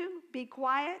to do. Be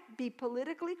quiet, be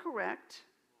politically correct,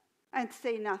 and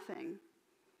say nothing.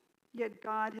 Yet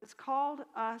God has called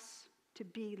us to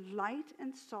be light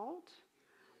and salt.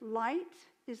 Light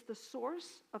is the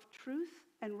source of truth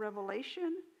and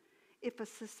revelation. If a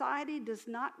society does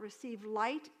not receive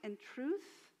light and truth,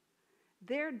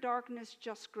 their darkness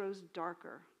just grows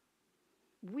darker.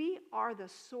 We are the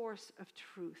source of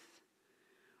truth.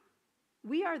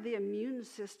 We are the immune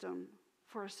system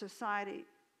for a society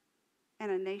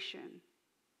and a nation.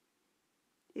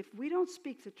 If we don't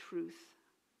speak the truth,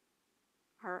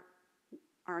 our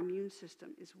immune system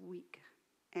is weak,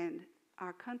 and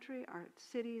our country, our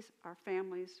cities, our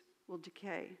families will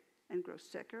decay and grow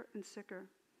sicker and sicker.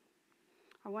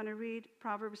 I want to read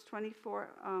Proverbs 24,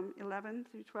 11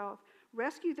 through 12.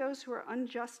 Rescue those who are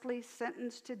unjustly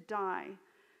sentenced to die.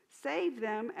 Save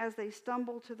them as they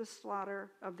stumble to the slaughter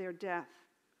of their death.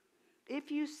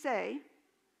 If you say,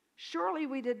 surely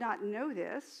we did not know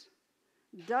this,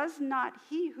 does not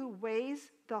he who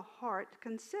weighs the heart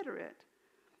consider it?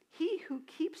 He who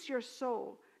keeps your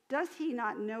soul, does he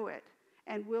not know it?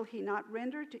 And will he not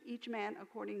render to each man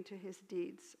according to his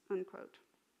deeds? Unquote.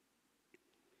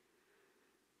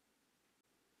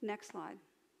 Next slide.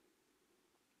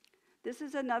 This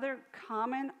is another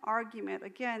common argument.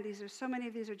 Again, so many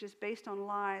of these are just based on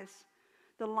lies.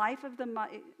 The life of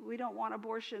we don't want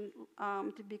abortion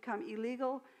to become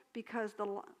illegal because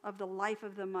of the life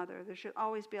of the mother. There should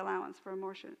always be allowance for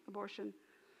abortion.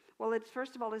 Well,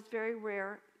 first of all, it's very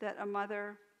rare that a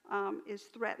mother is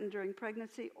threatened during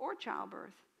pregnancy or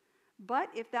childbirth. But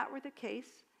if that were the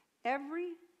case,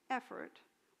 every effort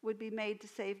would be made to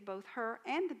save both her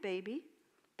and the baby.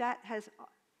 That has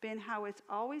been how it's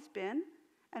always been.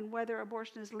 And whether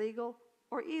abortion is legal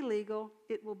or illegal,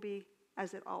 it will be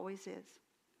as it always is.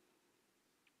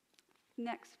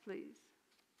 Next, please.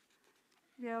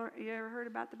 You ever heard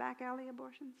about the back alley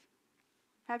abortions?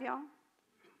 Have y'all?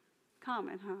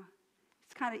 Common, huh?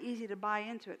 It's kind of easy to buy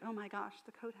into it. Oh my gosh,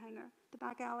 the coat hanger, the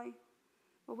back alley.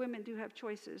 Well, women do have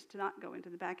choices to not go into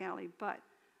the back alley, but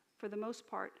for the most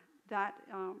part, that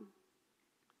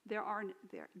there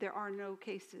are no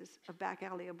cases of back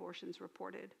alley abortions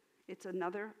reported. It's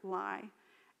another lie.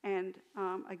 And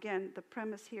again, the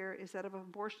premise here is that if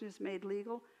abortion is made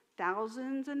legal,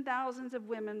 thousands and thousands of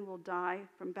women will die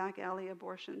from back alley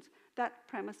abortions. That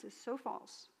premise is so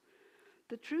false.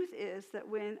 The truth is that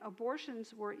when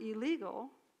abortions were illegal,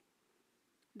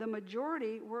 the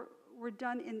majority were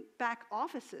done in back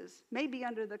offices, maybe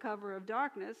under the cover of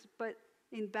darkness, but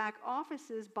in back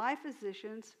offices by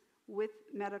physicians with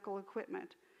medical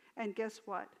equipment. And guess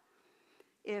what?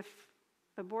 If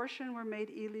abortion were made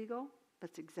illegal,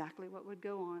 that's exactly what would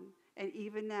go on. And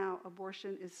even now,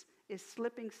 abortion is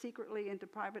slipping secretly into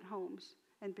private homes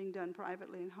and being done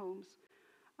privately in homes.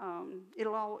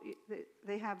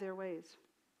 They have their ways.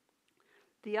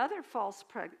 The other false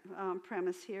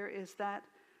premise here is that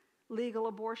legal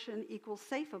abortion equals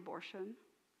safe abortion,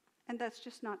 and that's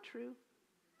just not true.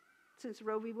 Since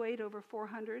Roe v. Wade, over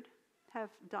 400 have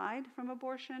died from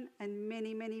abortion, and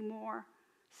many, many more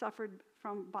suffered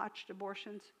from botched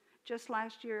abortions. Just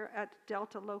last year at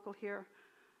Delta Local here,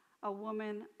 a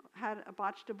woman had a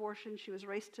botched abortion. She was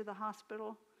raced to the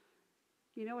hospital.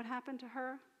 You know what happened to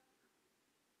her?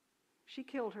 She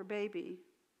killed her baby,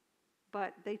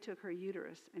 but they took her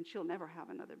uterus, and she'll never have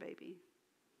another baby.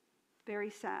 Very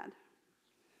sad.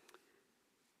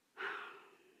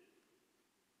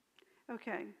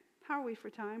 Okay, how are we for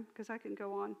time? Because I can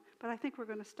go on, but I think we're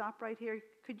going to stop right here.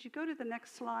 Could you go to the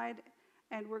next slide?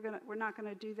 And we're not going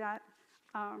to do that.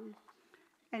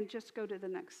 And just go to the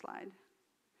next slide.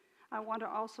 I want to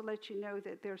also let you know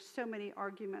that there's so many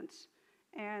arguments,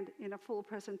 and in a full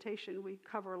presentation we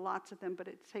cover lots of them, but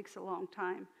it takes a long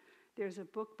time. There's a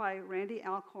book by Randy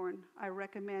Alcorn I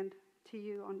recommend to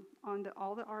you on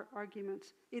all the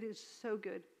arguments. It is so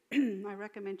good. I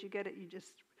recommend you get it. You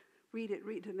just read it,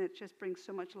 and it just brings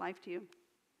so much life to you.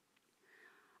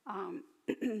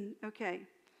 Okay,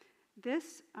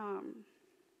 this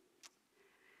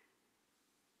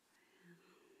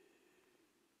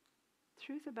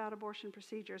truth about abortion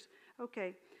procedures.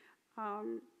 Okay,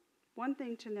 one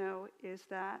thing to know is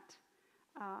that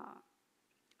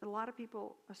a lot of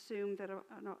people assume that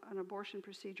an abortion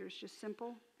procedure is just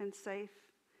simple and safe,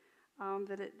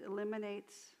 that it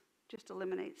eliminates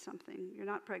something. You're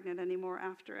not pregnant anymore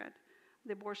after it.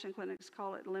 The abortion clinics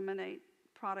call it eliminate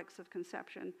products of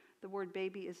conception. The word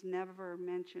baby is never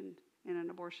mentioned in an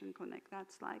abortion clinic.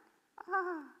 That's like,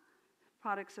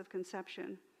 products of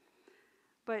conception.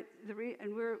 But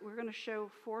and we're going to show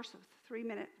 4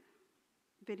 3-minute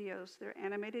videos. They're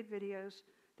animated videos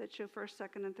that show first,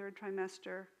 second, and third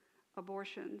trimester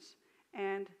abortions.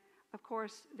 And of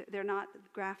course, they're not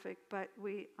graphic, but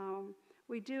we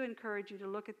do encourage you to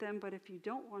look at them. But if you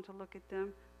don't want to look at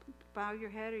them, bow your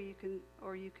head,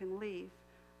 or you can leave.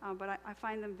 But I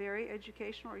find them very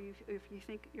educational. Or if you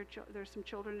think there's some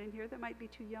children in here that might be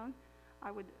too young,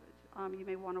 you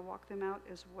may want to walk them out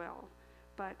as well.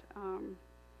 But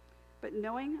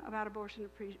knowing about abortion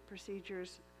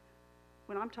procedures,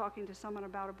 when I'm talking to someone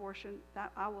about abortion,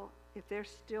 that I will, if they're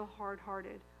still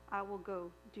hard-hearted, I will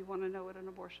go, do you want to know what an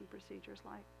abortion procedure is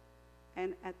like?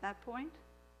 And at that point,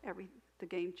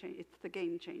 it's the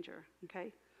game changer,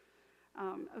 okay?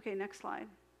 Okay, next slide.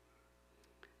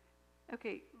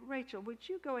 Okay, Rachel, would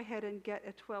you go ahead and get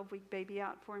a 12-week baby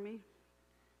out for me?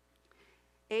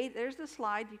 There's the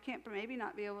slide. You can't, maybe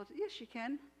not be able to, yes, you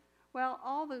can. Well,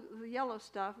 all the yellow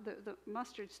stuff, the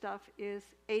mustard stuff is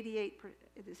 88%.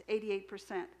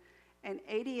 And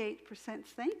 88%,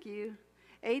 thank you,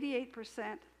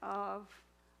 88% of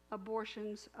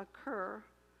abortions occur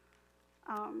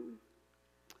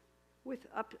with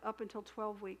up until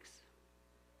 12 weeks.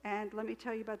 And let me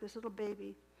tell you about this little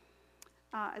baby.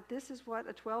 This is what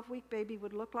a 12-week baby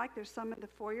would look like. There's some in the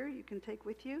foyer you can take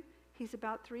with you. He's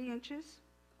about 3 inches.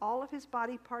 All of his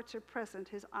body parts are present: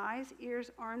 his eyes,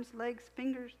 ears, arms, legs,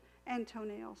 fingers, and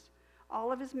toenails.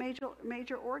 All of his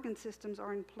major organ systems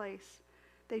are in place.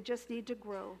 They just need to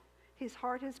grow. His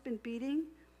heart has been beating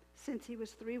since he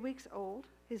was 3 weeks old.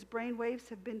 His brain waves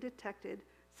have been detected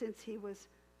since he was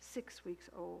 6 weeks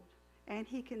old. And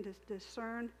he can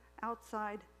discern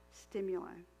outside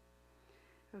stimuli.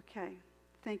 Okay,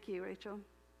 thank you, Rachel.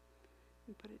 Let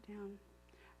me put it down.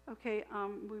 Okay,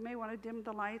 we may want to dim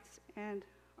the lights, and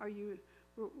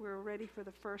we're ready for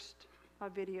the first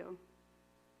video.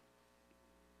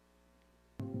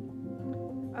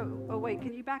 Oh, wait,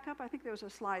 can you back up? I think there was a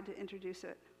slide to introduce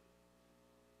it.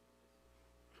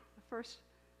 The first,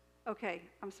 okay,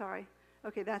 I'm sorry.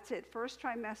 Okay, that's it. First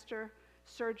trimester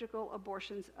surgical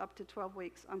abortions up to 12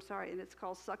 weeks. I'm sorry, and it's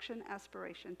called suction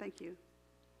aspiration. Thank you.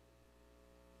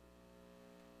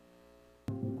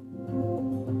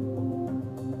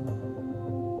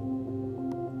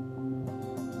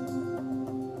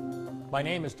 My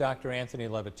name is Dr. Anthony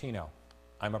Levatino.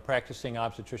 I'm a practicing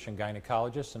obstetrician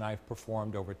gynecologist, and I've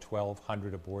performed over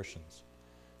 1,200 abortions.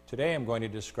 Today I'm going to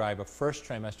describe a first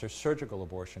trimester surgical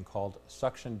abortion called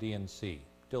suction D&C,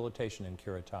 dilatation and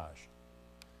curettage.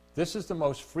 This is the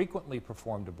most frequently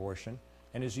performed abortion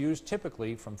and is used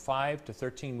typically from 5 to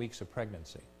 13 weeks of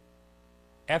pregnancy.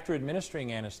 After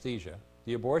administering anesthesia,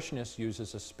 the abortionist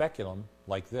uses a speculum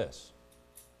like this.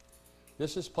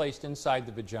 This is placed inside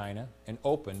the vagina and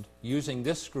opened using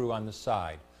this screw on the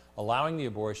side, allowing the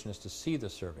abortionist to see the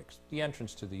cervix, the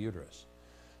entrance to the uterus.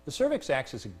 The cervix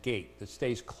acts as a gate that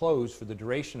stays closed for the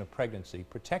duration of pregnancy,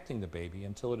 protecting the baby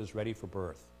until it is ready for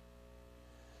birth.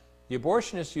 The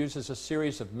abortionist uses a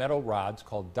series of metal rods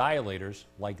called dilators,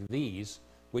 like these,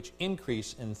 which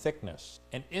increase in thickness,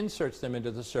 and inserts them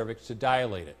into the cervix to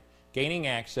dilate it, gaining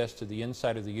access to the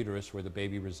inside of the uterus where the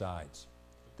baby resides.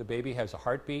 The baby has a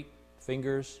heartbeat,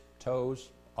 fingers, toes,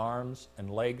 arms,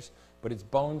 and legs, but its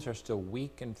bones are still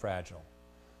weak and fragile.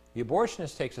 The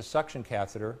abortionist takes a suction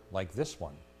catheter like this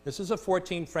one. This is a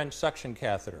 14 French suction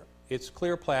catheter. It's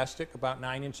clear plastic, about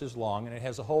 9 inches long, and it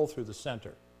has a hole through the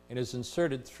center. It is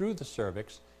inserted through the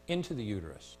cervix into the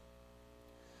uterus.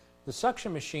 The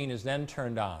suction machine is then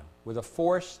turned on with a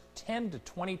force 10 to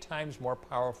 20 times more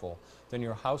powerful than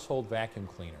your household vacuum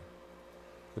cleaner.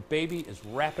 The baby is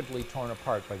rapidly torn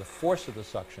apart by the force of the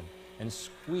suction and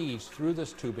squeezed through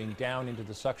this tubing down into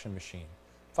the suction machine,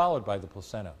 followed by the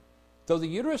placenta. Though the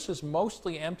uterus is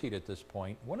mostly emptied at this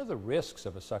point, one of the risks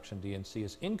of a suction D&C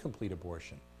is incomplete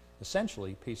abortion,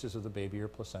 essentially pieces of the baby or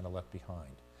placenta left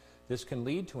behind. This can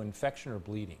lead to infection or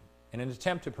bleeding. In an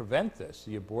attempt to prevent this,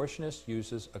 the abortionist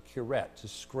uses a curette to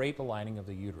scrape a lining of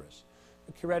the uterus.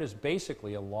 The curette is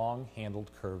basically a long-handled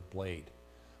curved blade.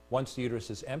 Once the uterus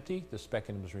is empty, the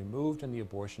speculum is removed and the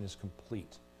abortion is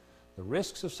complete. The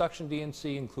risks of suction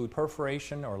D&C include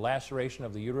perforation or laceration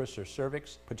of the uterus or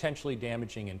cervix, potentially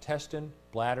damaging intestine,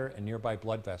 bladder, and nearby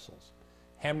blood vessels,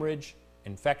 hemorrhage,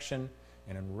 infection,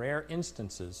 and in rare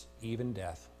instances, even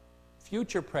death.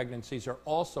 Future pregnancies are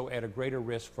also at a greater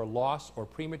risk for loss or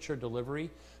premature delivery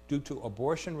due to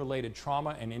abortion-related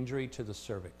trauma and injury to the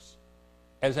cervix.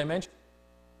 As I mentioned...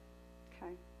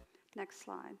 Okay, next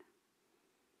slide.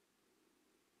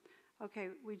 Okay,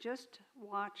 we just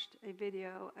watched a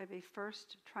video of a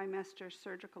first trimester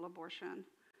surgical abortion,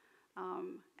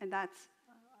 and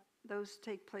those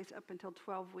take place up until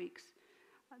 12 weeks.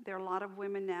 There are a lot of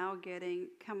women now getting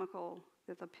chemical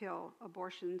with a pill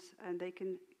abortions, and they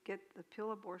can get the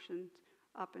pill abortions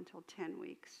up until 10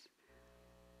 weeks.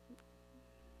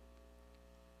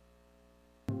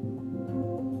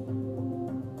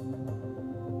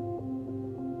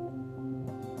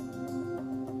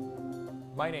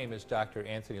 My name is Dr.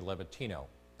 Anthony Levatino.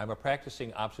 I'm a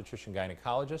practicing obstetrician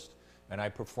gynecologist, and I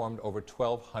performed over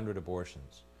 1,200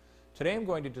 abortions. Today I'm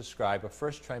going to describe a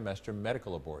first trimester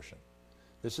medical abortion.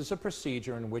 This is a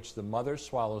procedure in which the mother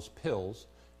swallows pills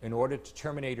in order to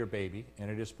terminate her baby,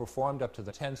 and it is performed up to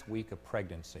the 10th week of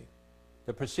pregnancy.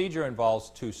 The procedure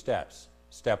involves 2 steps.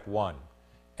 Step 1.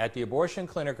 At the abortion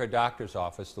clinic or doctor's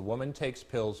office, the woman takes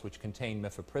pills which contain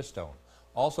mifepristone,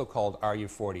 also called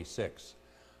RU46.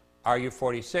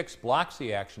 RU46 blocks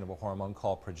the action of a hormone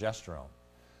called progesterone.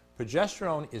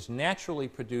 Progesterone is naturally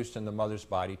produced in the mother's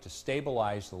body to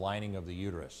stabilize the lining of the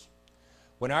uterus.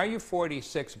 When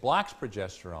RU46 blocks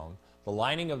progesterone, the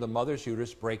lining of the mother's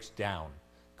uterus breaks down,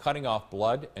 cutting off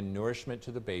blood and nourishment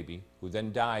to the baby, who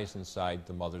then dies inside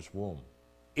the mother's womb.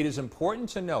 It is important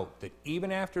to note that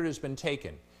even after it has been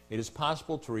taken, it is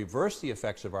possible to reverse the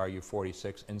effects of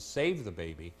RU46 and save the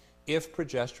baby if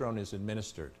progesterone is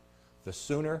administered. The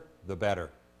sooner, the better.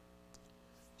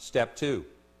 Step 2.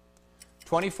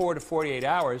 24 to 48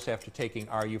 hours after taking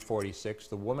RU46,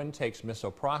 the woman takes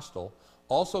misoprostol,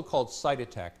 also called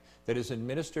Cytotec, that is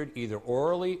administered either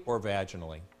orally or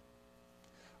vaginally.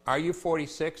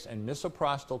 RU46 and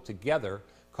misoprostol together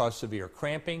cause severe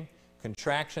cramping,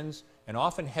 contractions, and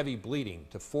often heavy bleeding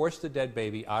to force the dead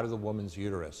baby out of the woman's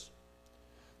uterus.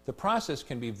 The process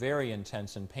can be very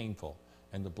intense and painful,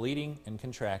 and the bleeding and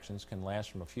contractions can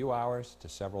last from a few hours to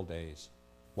several days.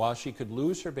 While she could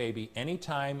lose her baby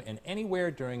anytime and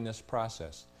anywhere during this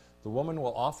process, the woman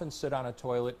will often sit on a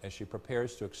toilet as she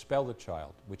prepares to expel the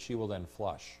child, which she will then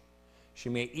flush. She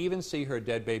may even see her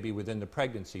dead baby within the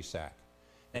pregnancy sac.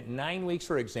 At 9 weeks,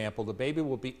 for example, the baby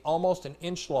will be almost an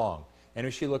inch long, and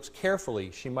if she looks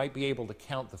carefully, she might be able to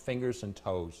count the fingers and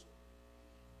toes.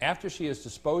 After she has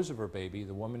disposed of her baby,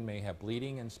 the woman may have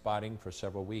bleeding and spotting for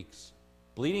several weeks.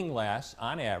 Bleeding lasts,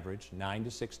 on average, 9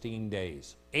 to 16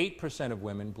 days. 8% of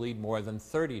women bleed more than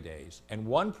 30 days, and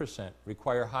 1%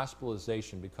 require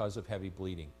hospitalization because of heavy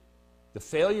bleeding. The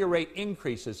failure rate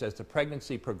increases as the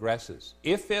pregnancy progresses.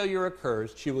 If failure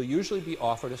occurs, she will usually be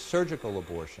offered a surgical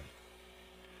abortion.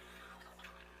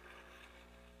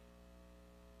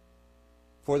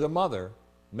 For the mother,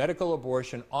 medical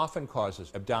abortion often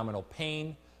causes abdominal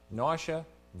pain, nausea,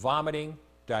 vomiting,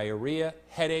 diarrhea,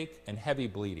 headache, and heavy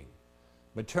bleeding.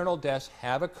 Maternal deaths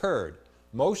have occurred,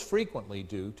 most frequently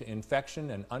due to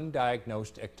infection and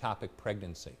undiagnosed ectopic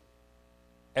pregnancy.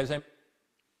 Next slide.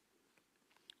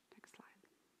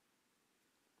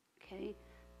 Okay,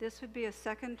 this would be a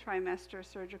second trimester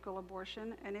surgical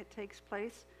abortion, and it takes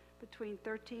place between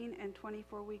 13 and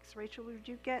 24 weeks. Rachel,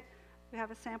 we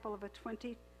have a sample of a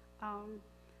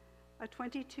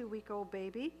 22-week-old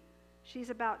baby. She's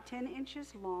about 10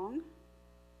 inches long.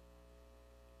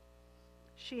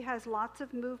 She has lots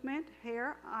of movement,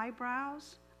 hair,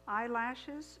 eyebrows,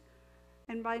 eyelashes,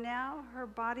 and by now her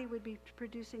body would be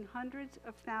producing hundreds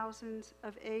of thousands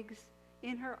of eggs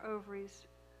in her ovaries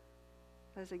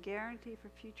as a guarantee for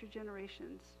future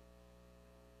generations.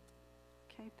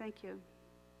 Okay, thank you.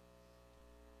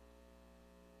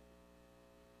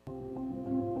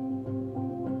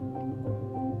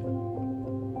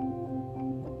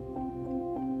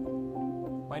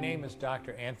 My name is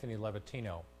Dr. Anthony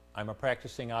Levatino. I'm a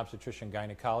practicing obstetrician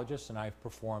gynecologist, and I've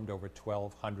performed over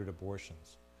 1,200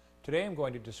 abortions. Today I'm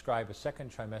going to describe a second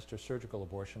trimester surgical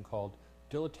abortion called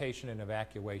dilatation and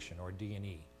evacuation, or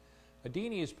D&E. A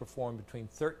D&E is performed between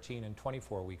 13 and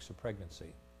 24 weeks of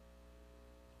pregnancy.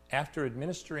 After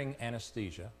administering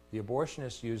anesthesia, the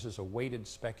abortionist uses a weighted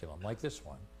speculum, like this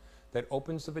one, that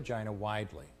opens the vagina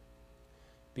widely.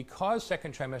 Because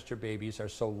second trimester babies are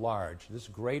so large, this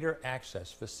greater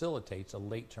access facilitates a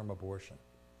late-term abortion.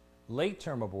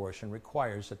 Late-term abortion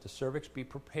requires that the cervix be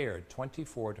prepared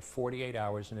 24 to 48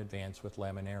 hours in advance with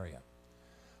laminaria.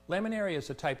 Laminaria is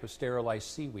a type of sterilized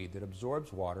seaweed that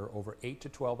absorbs water over 8 to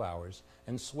 12 hours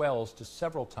and swells to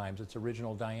several times its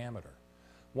original diameter.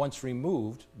 Once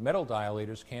removed, metal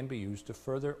dilators can be used to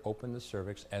further open the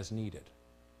cervix as needed.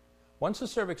 Once the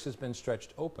cervix has been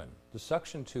stretched open, the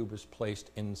suction tube is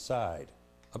placed inside.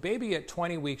 A baby at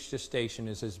 20 weeks gestation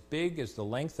is as big as the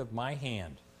length of my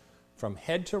hand, from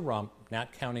head to rump,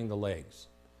 not counting the legs.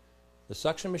 The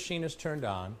suction machine is turned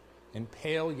on, and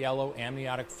pale yellow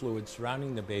amniotic fluid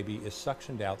surrounding the baby is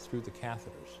suctioned out through the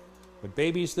catheters. With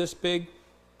babies this big,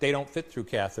 they don't fit through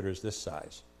catheters this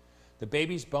size. The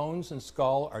baby's bones and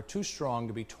skull are too strong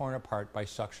to be torn apart by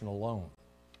suction alone.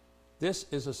 This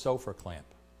is a Sofer clamp.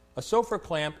 A Sofer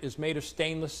clamp is made of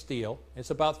stainless steel. It's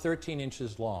about 13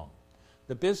 inches long.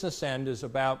 The business end is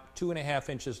about 2.5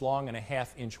 inches long and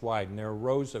 1/2 inch wide, and there are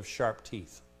rows of sharp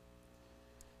teeth.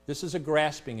 This is a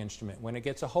grasping instrument. When it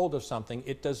gets a hold of something,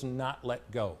 it does not let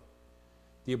go.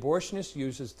 The abortionist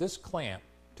uses this clamp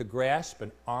to grasp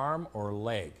an arm or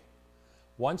leg.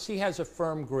 Once he has a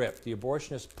firm grip, the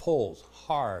abortionist pulls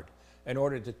hard in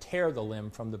order to tear the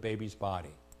limb from the baby's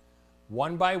body.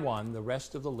 One by one, the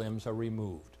rest of the limbs are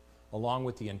removed, along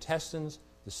with the intestines,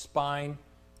 the spine,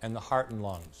 and the heart and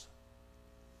lungs.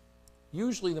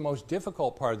 Usually the most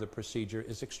difficult part of the procedure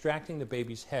is extracting the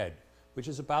baby's head, which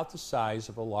is about the size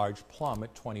of a large plum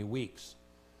at 20 weeks.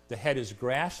 The head is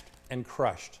grasped and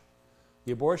crushed.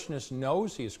 The abortionist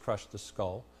knows he has crushed the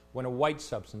skull when a white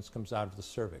substance comes out of the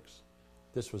cervix.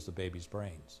 This was the baby's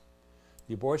brains.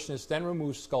 The abortionist then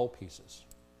removes skull pieces.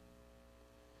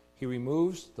 He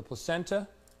removes the placenta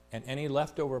and any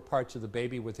leftover parts of the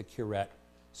baby with a curette,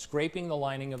 scraping the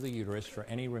lining of the uterus for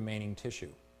any remaining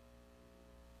tissue.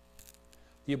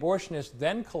 The abortionist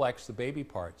then collects the baby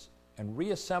parts and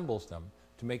reassembles them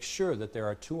to make sure that there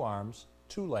are 2 arms,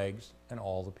 2 legs, and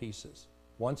all the pieces.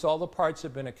 Once all the parts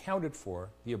have been accounted for,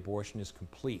 the abortion is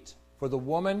complete. For the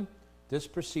woman, this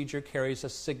procedure carries a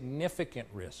significant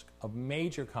risk of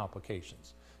major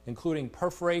complications, including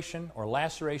perforation or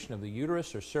laceration of the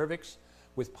uterus or cervix,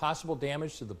 with possible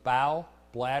damage to the bowel,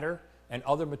 bladder, and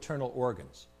other maternal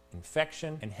organs.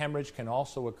 Infection and hemorrhage can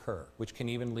also occur, which can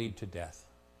even lead to death.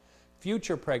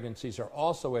 Future pregnancies are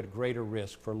also at greater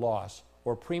risk for loss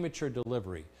or premature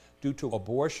delivery due to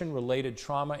abortion-related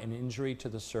trauma and injury to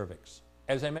the cervix.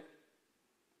 As I mentioned.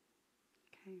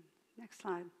 Okay, next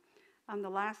slide. The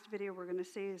last video we're going to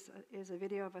see is a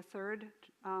video of a third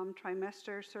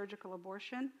trimester surgical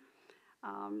abortion.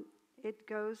 It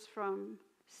goes from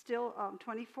still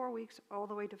 24 weeks all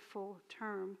the way to full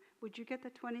term. Would you get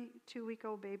the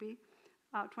 22-week-old baby?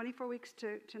 24 weeks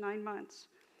to 9 months.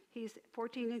 He's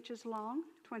 14 inches long,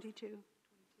 22.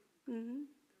 Mm-hmm.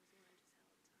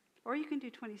 Or you can do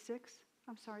 26.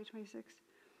 I'm sorry, 26.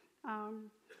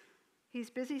 He's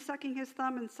busy sucking his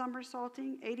thumb and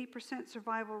somersaulting, 80%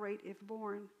 survival rate if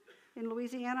born. In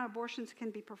Louisiana, abortions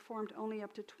can be performed only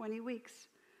up to 20 weeks.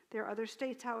 There are other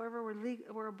states, however,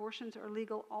 where abortions are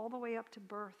legal all the way up to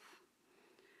birth.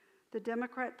 The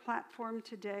Democrat platform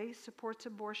today supports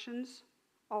abortions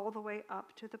all the way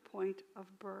up to the point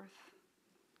of birth.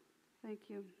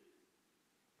 Thank you.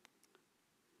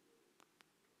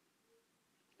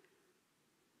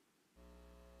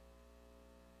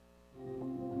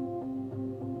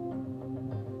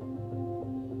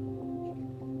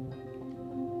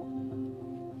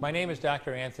 My name is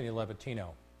Dr. Anthony Levatino.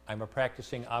 I'm a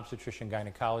practicing obstetrician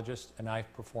gynecologist, and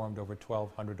I've performed over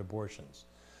 1,200 abortions.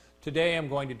 Today I'm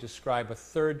going to describe a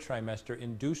third trimester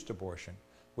induced abortion,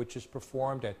 which is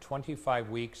performed at 25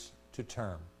 weeks to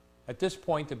term. At this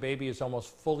point, the baby is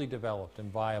almost fully developed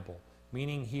and viable,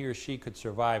 meaning he or she could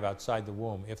survive outside the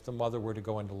womb if the mother were to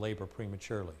go into labor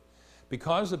prematurely.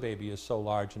 Because the baby is so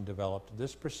large and developed,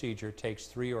 this procedure takes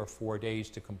 3 or 4 days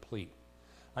to complete.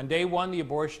 On day 1, the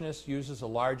abortionist uses a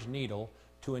large needle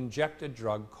to inject a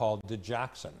drug called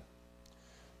digoxin.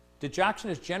 Digoxin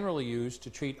is generally used to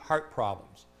treat heart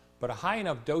problems, but a high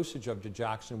enough dosage of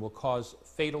digoxin will cause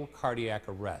fatal cardiac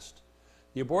arrest.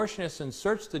 The abortionist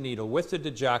inserts the needle with the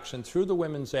digoxin through the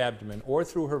woman's abdomen or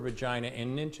through her vagina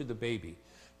and into the baby,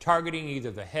 targeting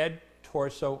either the head,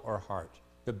 torso, or heart.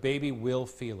 The baby will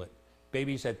feel it.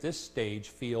 Babies at this stage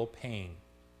feel pain.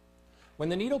 When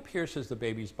the needle pierces the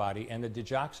baby's body and the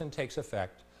digoxin takes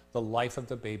effect, the life of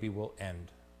the baby will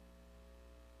end.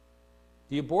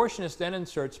 The abortionist then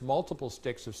inserts multiple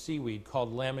sticks of seaweed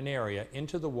called laminaria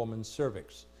into the woman's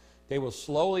cervix. They will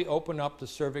slowly open up the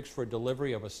cervix for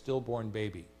delivery of a stillborn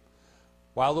baby.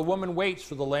 While the woman waits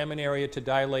for the laminaria to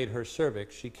dilate her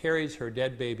cervix, she carries her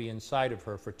dead baby inside of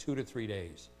her for 2 to 3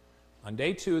 days. On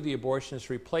day 2, the abortionist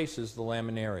replaces the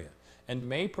laminaria and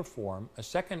may perform a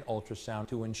second ultrasound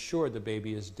to ensure the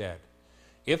baby is dead.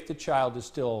 If the child is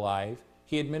still alive,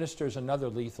 he administers another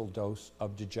lethal dose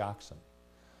of digoxin.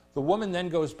 The woman then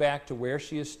goes back to where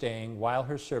she is staying while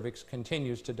her cervix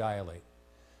continues to dilate.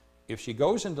 If she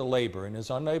goes into labor and is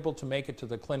unable to make it to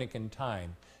the clinic in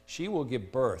time, she will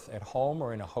give birth at home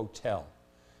or in a hotel.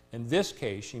 In this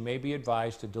case, she may be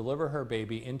advised to deliver her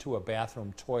baby into a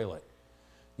bathroom toilet.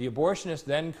 The abortionist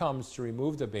then comes to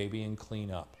remove the baby and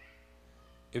clean up.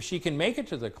 If she can make it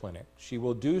to the clinic, she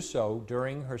will do so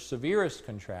during her severest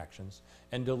contractions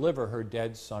and deliver her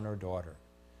dead son or daughter.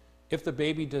 If the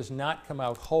baby does not come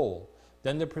out whole,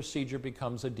 then the procedure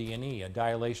becomes a D&E, a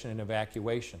dilation and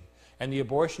evacuation, and the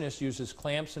abortionist uses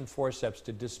clamps and forceps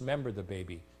to dismember the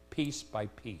baby, piece by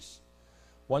piece.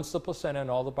 Once the placenta and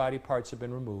all the body parts have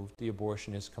been removed, the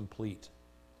abortion is complete.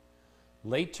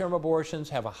 Late-term abortions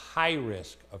have a high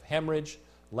risk of hemorrhage,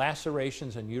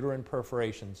 lacerations, and uterine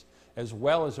perforations, as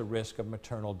well as a risk of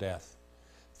maternal death.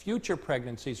 Future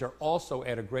pregnancies are also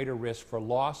at a greater risk for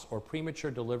loss or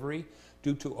premature delivery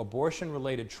due to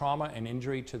abortion-related trauma and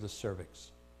injury to the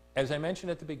cervix. As I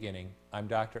mentioned at the beginning, I'm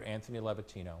Dr. Anthony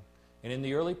Levatino, and in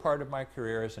the early part of my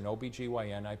career as an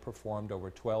OBGYN, I performed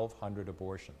over 1,200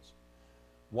 abortions.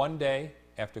 One day,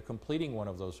 after completing one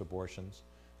of those abortions,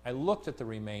 I looked at the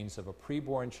remains of a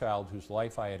preborn child whose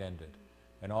life I had ended,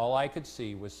 and all I could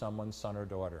see was someone's son or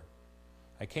daughter.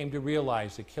 I came to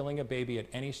realize that killing a baby at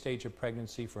any stage of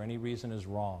pregnancy for any reason is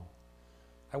wrong.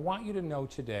 I want you to know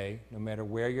today, no matter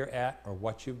where you're at or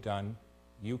what you've done,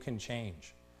 you can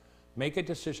change. Make a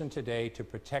decision today to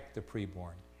protect the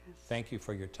preborn. Yes. Thank you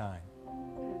for your time.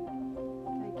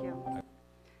 Thank you.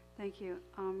 Thank you.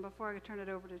 Before I turn it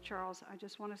over to Charles, I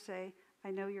just want to say, I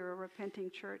know you're a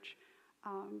repenting church,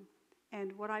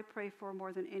 and what I pray for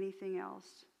more than anything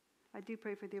else, I do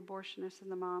pray for the abortionists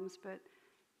and the moms, but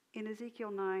in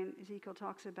Ezekiel 9, Ezekiel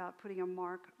talks about putting a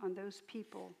mark on those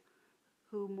people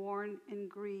who mourn and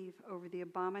grieve over the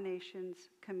abominations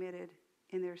committed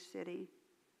in their city.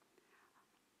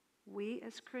 We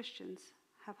as Christians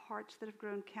have hearts that have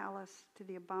grown callous to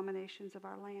the abominations of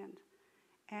our land.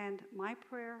 And my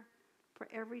prayer for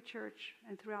every church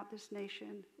and throughout this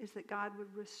nation is that God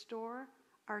would restore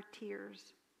our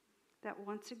tears, that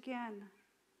once again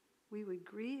we would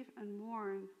grieve and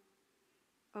mourn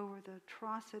over the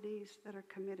atrocities that are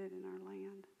committed in our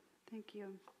land. Thank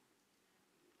you.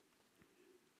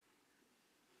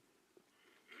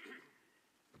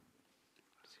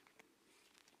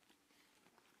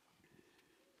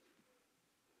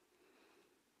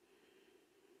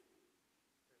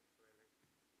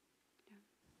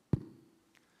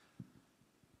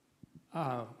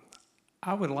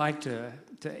 I would like to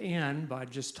end by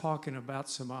just talking about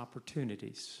some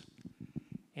opportunities.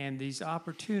 And these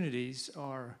opportunities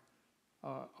are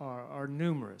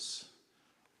numerous.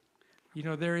 You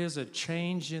know, there is a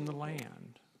change in the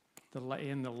land.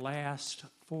 In the last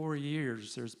 4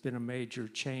 years, there's been a major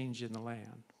change in the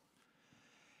land.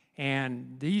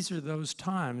 And these are those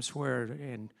times where,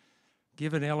 and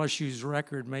given LSU's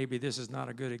record, maybe this is not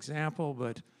a good example,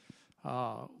 but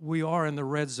we are in the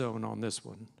red zone on this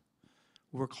one.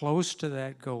 We're close to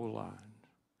that goal line.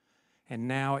 And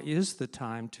now is the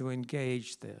time to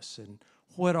engage this. And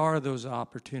what are those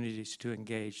opportunities to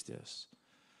engage this?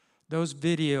 Those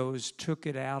videos took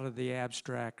it out of the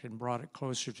abstract and brought it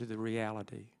closer to the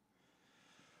reality.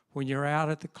 When you're out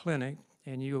at the clinic,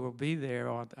 and you will be there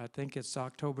on, I think it's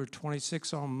October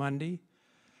 26th on Monday,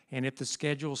 and if the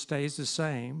schedule stays the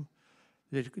same,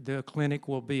 the clinic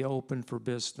will be open for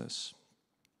business.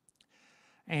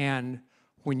 And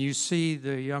when you see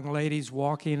the young ladies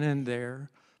walking in there,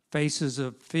 faces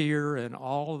of fear and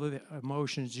all of the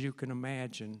emotions you can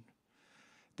imagine,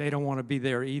 they don't want to be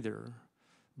there either.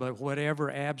 But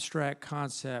whatever abstract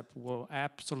concept will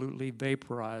absolutely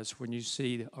vaporize when you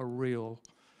see a real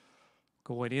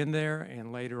going in there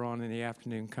and later on in the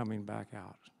afternoon coming back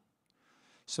out.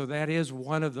 So that is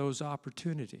one of those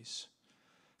opportunities.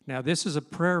 Now, this is a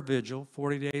prayer vigil.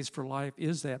 40 Days for Life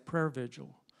is that prayer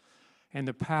vigil. And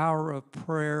the power of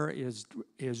prayer is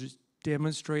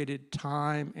demonstrated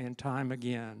time and time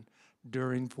again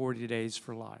during 40 Days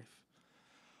for Life.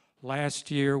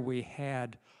 Last year, we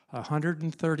had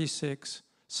 136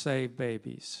 saved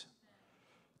babies.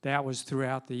 That was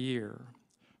throughout the year.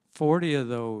 40 of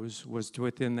those was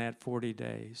within that 40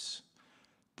 days.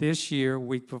 This year,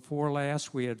 week before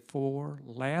last, we had 4.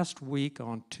 Last week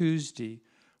on Tuesday,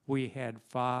 we had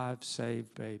 5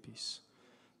 saved babies.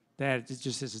 That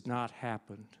just has not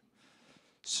happened.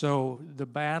 So the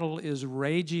battle is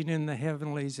raging in the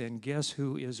heavenlies, and guess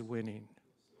who is winning?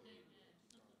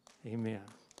 Amen.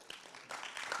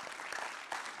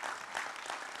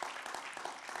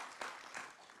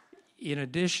 in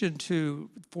addition to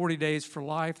 40 Days for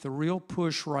Life, the real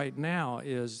push right now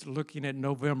is looking at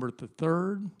November the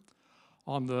 3rd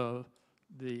on the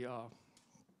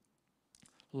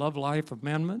Love Life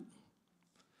Amendment.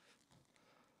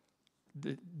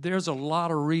 There's a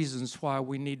lot of reasons why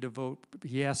we need to vote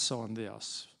yes on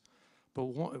this. But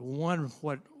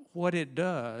what it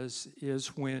does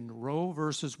is when Roe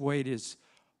versus Wade is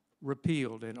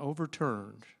repealed and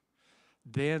overturned,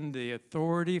 then the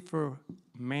authority for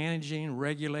managing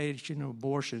regulation of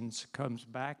abortions comes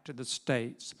back to the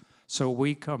states. So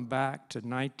we come back to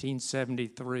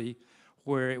 1973,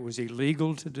 where it was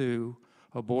illegal to do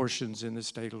abortions in the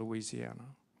state of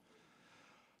Louisiana.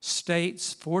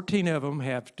 States, 14 of them,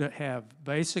 have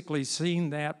basically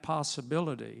seen that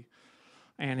possibility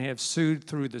and have sued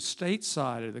through the state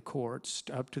side of the courts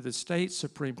up to the state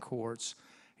Supreme Courts,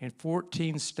 and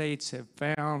 14 states have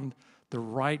found the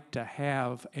right to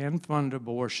have and fund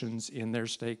abortions in their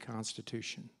state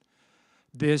constitution.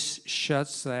 This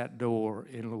shuts that door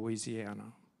in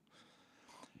Louisiana.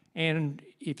 And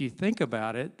if you think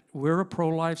about it, we're a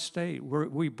pro-life state.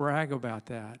 We brag about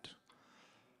that.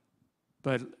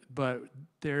 But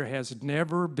there has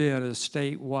never been a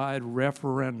statewide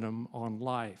referendum on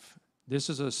life. This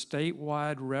is a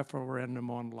statewide referendum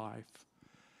on life.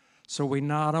 So we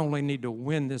not only need to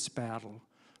win this battle,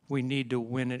 we need to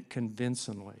win it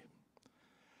convincingly.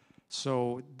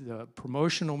 So the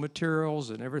promotional materials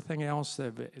and everything else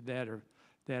that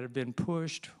have been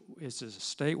pushed, it's a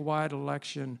statewide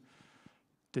election.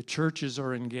 The churches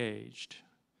are engaged.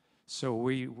 So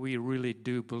we really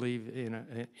do believe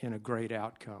in a great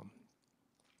outcome.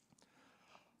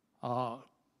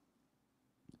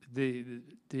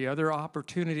 The other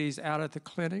opportunities out at the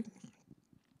clinic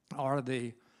are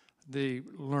the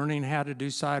learning how to do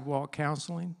sidewalk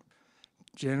counseling.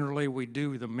 Generally, we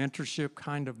do the mentorship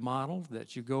kind of model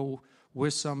that you go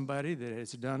with somebody that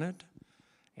has done it,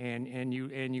 and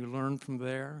you learn from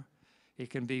there. It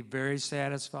can be very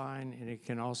satisfying, and it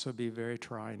can also be very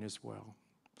trying as well.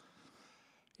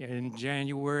 In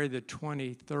January the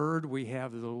 23rd, we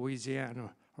have the Louisiana,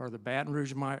 or the Baton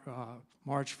Rouge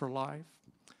March for Life.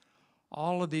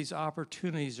 All of these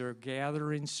opportunities are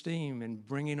gathering steam and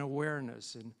bringing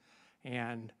awareness,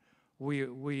 and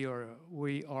we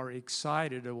are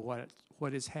excited of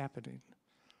what is happening.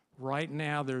 Right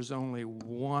now, there's only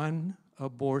one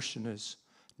abortionist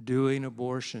doing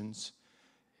abortions,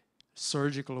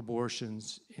 surgical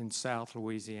abortions in South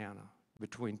Louisiana,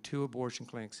 between 2 abortion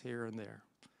clinics here and there.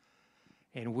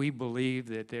 And we believe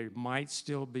that there might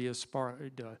still be a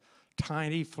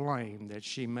tiny flame that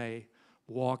she may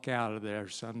walk out of there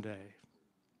someday.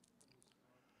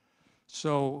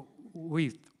 So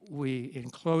in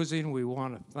closing, we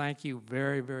want to thank you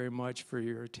very, very much for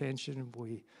your attention.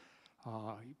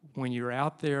 When you're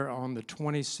out there on the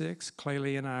 26th,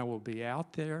 Claylee and I will be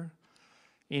out there.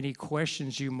 Any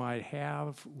questions you might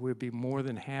have, we'd be more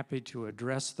than happy to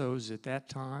address those at that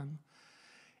time.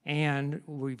 And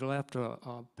we've left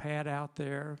a pad out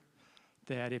there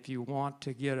that if you want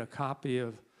to get a copy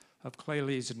of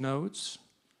Claylee's notes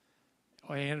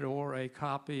and or a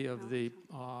copy of the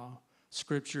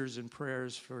scriptures and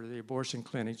prayers for the abortion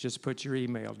clinic, just put your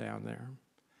email down there,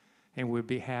 and we'd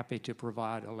be happy to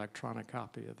provide an electronic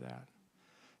copy of that.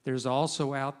 There's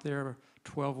also out there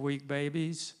 12-week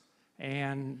babies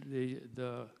and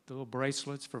the little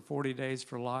bracelets for 40 Days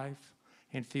for Life,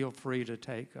 and feel free to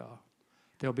take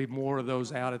there'll be more of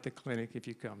those out at the clinic if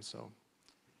you come. So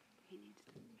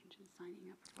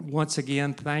once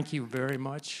again, thank you very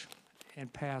much.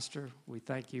 And Pastor, we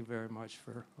thank you very much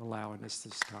for allowing us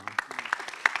this time.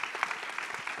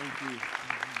 Thank you.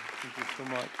 Thank you so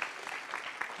much.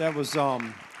 That was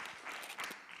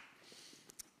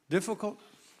difficult,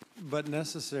 but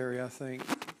necessary, I think,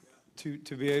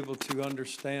 to be able to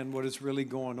understand what is really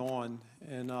going on.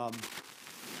 And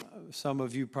some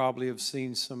of you probably have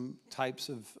seen some types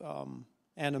of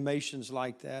animations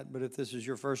like that, but if this is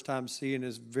your first time seeing it,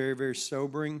 it's very, very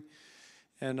sobering.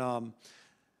 And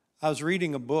I was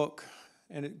reading a book,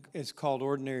 and it's called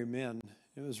Ordinary Men.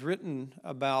 It was written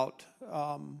about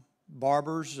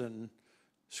barbers and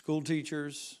school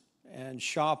teachers and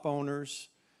shop owners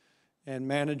and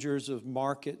managers of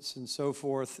markets and so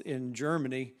forth in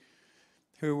Germany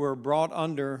who were brought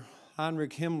under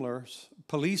Heinrich Himmler's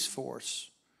police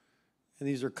force. And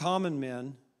these are common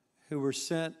men who were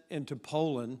sent into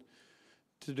Poland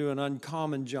to do an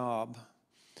uncommon job.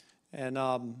 And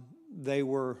they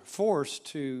were forced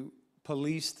to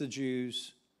police the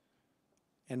Jews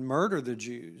and murder the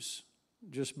Jews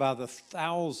just by the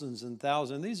thousands and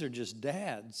thousands. These are just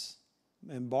dads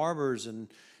and barbers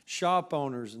and shop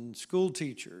owners and school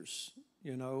teachers,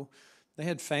 you know. They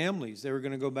had families they were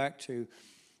going to go back to.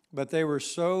 But they were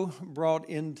so brought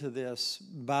into this,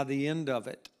 by the end of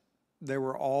it, they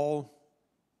were all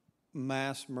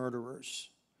mass murderers.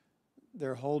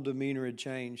 Their whole demeanor had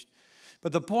changed.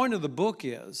 But the point of the book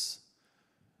is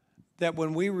that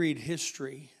when we read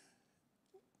history,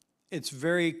 it's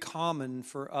very common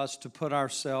for us to put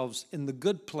ourselves in the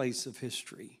good place of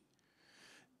history.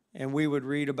 And we would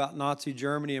read about Nazi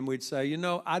Germany and we'd say, you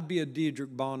know, I'd be a Dietrich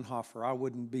Bonhoeffer. I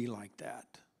wouldn't be like that.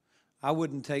 I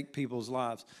wouldn't take people's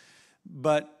lives.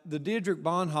 But the Dietrich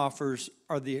Bonhoeffers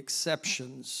are the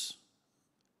exceptions.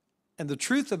 And the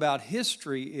truth about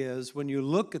history is when you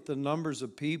look at the numbers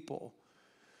of people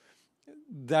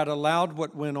that allowed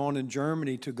what went on in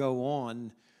Germany to go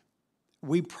on,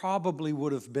 we probably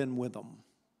would have been with them.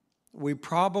 We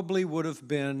probably would have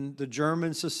been the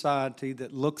German society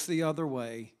that looked the other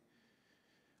way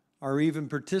or even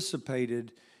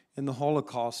participated in the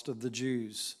Holocaust of the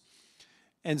Jews.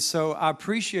 And so I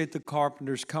appreciate the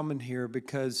Carpenters coming here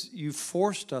because you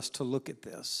forced us to look at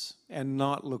this and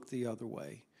not look the other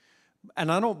way.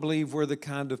 And I don't believe we're the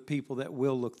kind of people that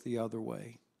will look the other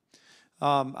way.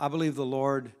 I believe the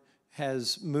Lord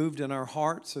has moved in our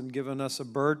hearts and given us a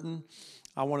burden.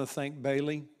 I want to thank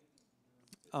Bailey.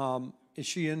 Is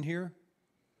she in here?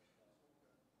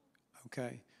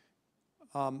 Okay.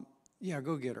 Yeah,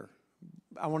 go get her.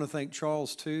 I want to thank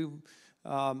Charles too.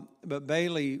 But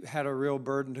Bailey had a real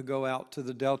burden to go out to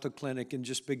the Delta Clinic and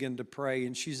just begin to pray.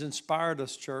 And she's inspired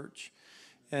us, church.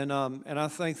 And I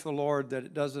thank the Lord that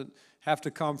it doesn't have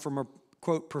to come from a,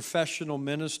 quote, professional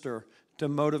minister to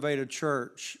motivate a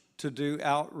church to do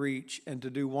outreach and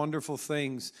to do wonderful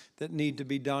things that need to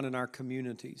be done in our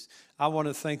communities. I want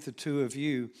to thank the two of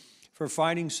you for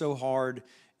fighting so hard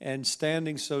and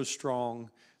standing so strong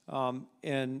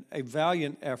in a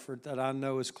valiant effort that I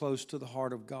know is close to the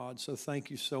heart of God. So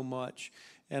thank you so much.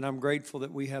 And I'm grateful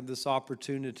that we have this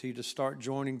opportunity to start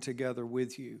joining together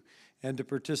with you and to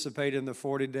participate in the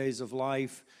 40 days of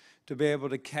life, to be able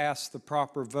to cast the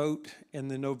proper vote in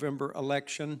the November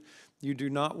election. You do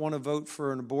not want to vote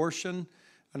for an abortion,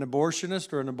 an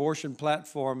abortionist, or an abortion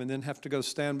platform and then have to go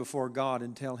stand before God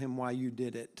and tell him why you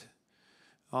did it.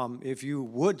 If you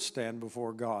would stand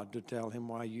before God to tell him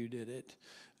why you did it.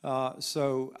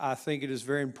 So I think it is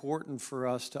very important for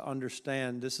us to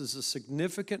understand this is a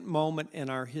significant moment in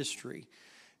our history.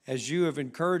 As you have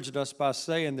encouraged us by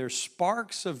saying there's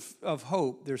sparks of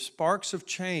hope, there's sparks of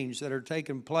change that are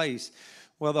taking place.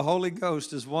 Well, the Holy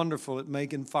Ghost is wonderful at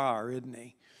making fire, isn't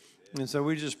he? And so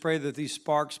we just pray that these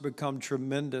sparks become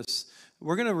tremendous.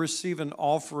 We're going to receive an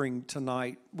offering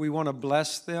tonight. We want to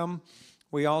bless them.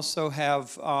 We also have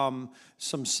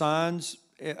some signs.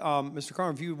 Mr.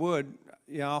 Carmen, if you would,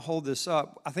 yeah, I'll hold this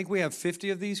up. I think we have 50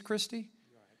 of these, Christy?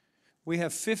 We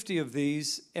have 50 of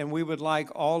these, and we would like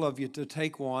all of you to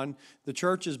take one. The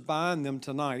church is buying them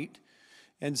tonight,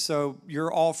 and so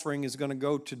your offering is going to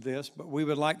go to this, but we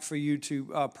would like for you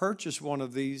to purchase one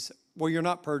of these. Well, you're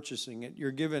not purchasing it.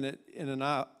 You're giving it in an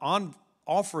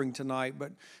offering tonight,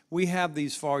 but we have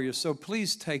these for you. So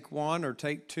please take one or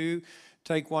take two.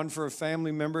 Take one for a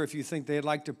family member if you think they'd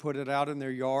like to put it out in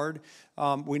their yard.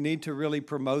 We need to really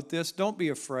promote this. Don't be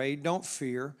afraid. Don't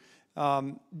fear.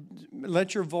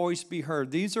 Let your voice be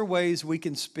heard. These are ways we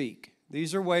can speak.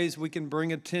 These are ways we can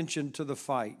bring attention to the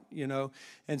fight, you know.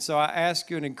 And so I ask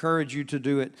you and encourage you to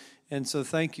do it. And so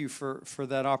thank you for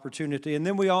that opportunity. And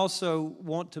then we also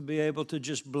want to be able to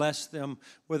just bless them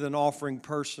with an offering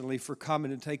personally for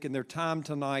coming and taking their time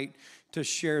tonight to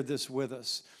share this with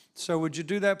us. So would you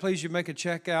do that, please? You make a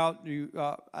check out.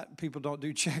 People don't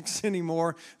do checks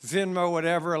anymore. Venmo,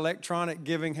 whatever, electronic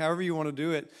giving, however you want to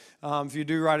do it. If you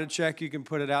do write a check, you can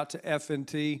put it out to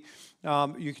FNT.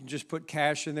 You can just put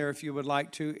cash in there if you would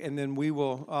like to, and then we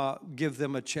will give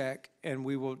them a check, and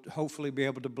we will hopefully be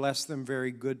able to bless them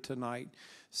very good tonight.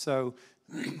 So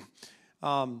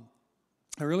I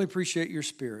really appreciate your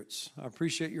spirits. I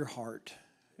appreciate your heart,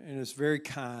 and it's very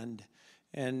kind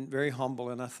and very humble,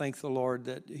 and I thank the Lord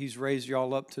that he's raised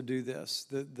y'all up to do this.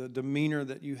 The demeanor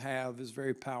that you have is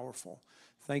very powerful.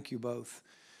 Thank you both.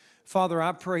 Father,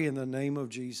 I pray in the name of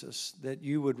Jesus that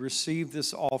you would receive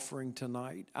this offering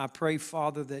tonight. I pray,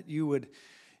 Father, that you would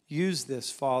use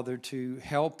this, Father, to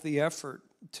help the effort,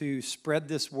 to spread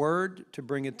this word, to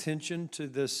bring attention to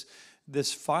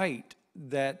this fight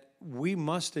that we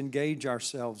must engage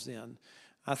ourselves in.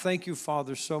 I thank you,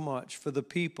 Father, so much for the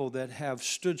people that have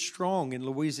stood strong in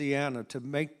Louisiana to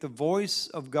make the voice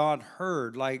of God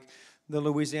heard like the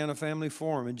Louisiana Family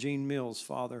Forum and Gene Mills,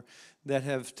 Father, that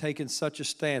have taken such a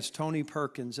stance, Tony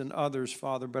Perkins and others,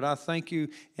 Father. But I thank you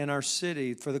in our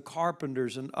city for the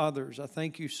Carpenters and others. I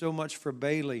thank you so much for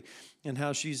Bailey and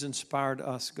how she's inspired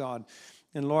us, God.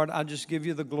 And Lord, I just give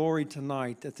you the glory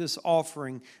tonight that this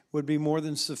offering would be more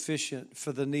than sufficient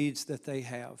for the needs that they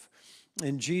have.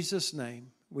 In Jesus'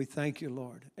 name, we thank you,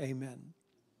 Lord. Amen.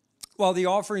 While the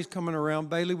offering's coming around,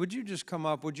 Bailey, would you just come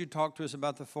up? Would you talk to us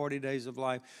about the 40 days of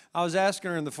life? I was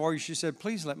asking her in the foyer. She said,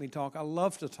 please let me talk. I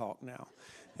love to talk now.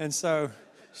 And so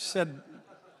she said,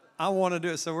 I want to do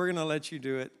it, so we're going to let you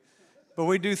do it. But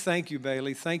we do thank you,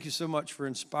 Bailey. Thank you so much for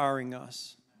inspiring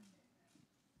us.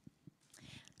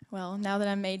 Well, now that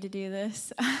I'm made to do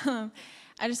this, I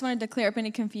just wanted to clear up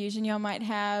any confusion y'all might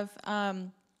have.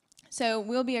 So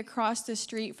we'll be across the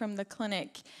street from the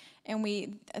clinic, and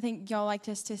I think y'all like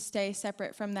us to stay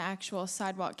separate from the actual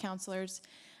sidewalk counselors.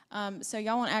 So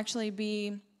y'all won't actually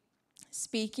be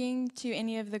speaking to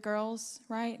any of the girls,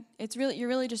 right? You're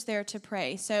really just there to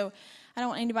pray. So I don't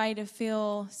want anybody to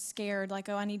feel scared, like,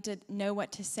 oh, I need to know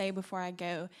what to say before I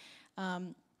go.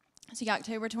 So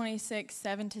October 26th,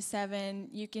 7 to 7,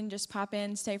 you can just pop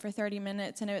in, stay for 30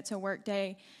 minutes. I know it's a work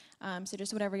day, so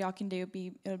just whatever y'all can do,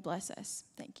 it would bless us.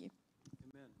 Thank you.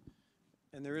 Amen.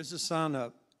 And there is a sign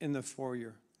up in the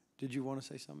foyer. Did you want to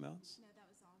say something else? No, that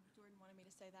was all. Jordan wanted me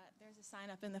to say that. There's a sign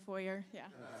up in the foyer, yeah.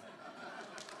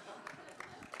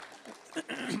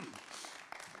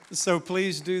 So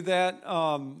please do that.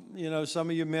 Some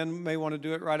of you men may want to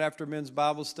do it right after men's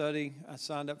Bible study. I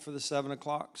signed up for the 7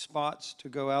 o'clock spots to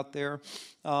go out there.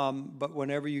 But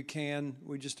whenever you can,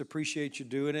 we just appreciate you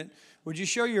doing it. Would you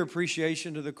show your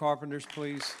appreciation to the Carpenters,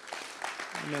 please?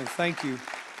 Amen. Thank you.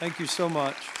 Thank you so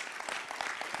much.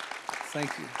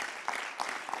 Thank you.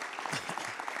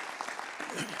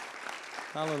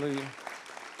 Hallelujah.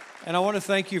 And I want to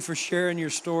thank you for sharing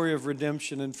your story of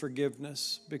redemption and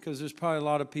forgiveness, because there's probably a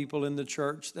lot of people in the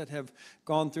church that have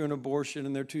gone through an abortion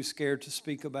and they're too scared to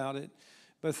speak about it.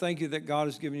 But thank you that God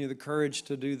has given you the courage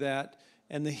to do that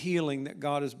and the healing that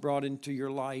God has brought into your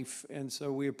life. And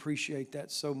so we appreciate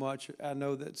that so much. I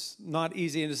know that's not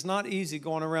easy, and it's not easy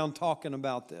going around talking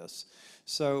about this.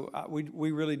 So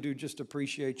we really do just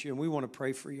appreciate you, and we want to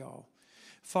pray for y'all.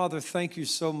 Father, thank you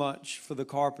so much for the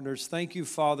Carpenters. Thank you,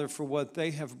 Father, for what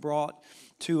they have brought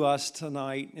to us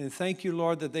tonight. And thank you,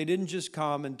 Lord, that they didn't just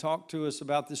come and talk to us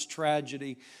about this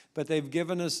tragedy, but they've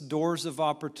given us doors of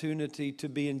opportunity to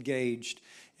be engaged.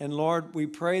 And Lord, we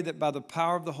pray that by the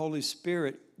power of the Holy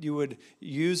Spirit, you would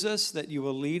use us, that you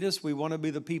will lead us. We want to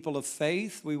be the people of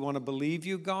faith. We want to believe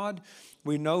you, God.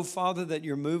 We know, Father, that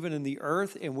you're moving in the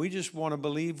earth, and we just want to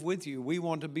believe with you. We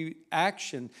want to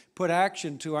put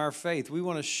action to our faith. We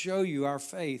want to show you our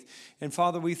faith. And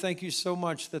Father, we thank you so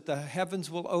much that the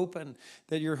heavens will open,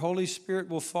 that your Holy Spirit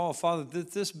will fall. Father,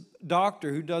 that this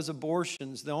doctor who does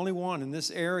abortions, the only one in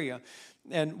this area,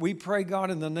 and we pray,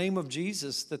 God, in the name of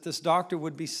Jesus, that this doctor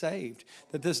would be saved,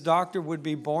 that this doctor would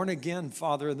be born again,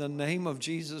 Father, in the name of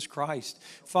Jesus Christ.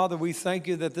 Father, we thank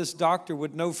you that this doctor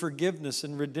would know forgiveness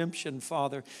and redemption,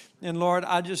 Father. And Lord,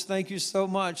 I just thank you so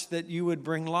much that you would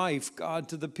bring life, God,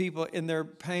 to the people in their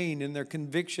pain, in their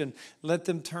conviction. Let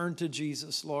them turn to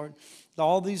Jesus, Lord.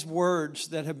 All these words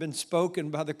that have been spoken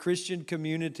by the Christian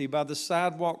community, by the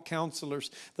sidewalk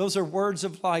counselors, those are words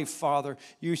of life, Father.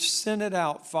 You sent it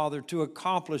out, Father, to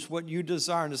accomplish what you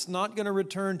desire. And it's not going to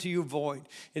return to you void.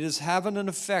 It is having an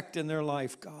effect in their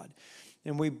life, God.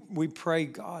 And we pray,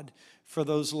 God, for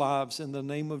those lives in the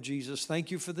name of Jesus.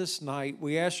 Thank you for this night.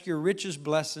 We ask your richest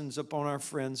blessings upon our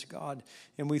friends, God.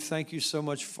 And we thank you so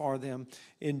much for them.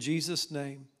 In Jesus'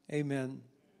 name, amen.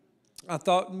 I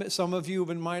thought some of you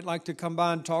might like to come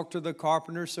by and talk to the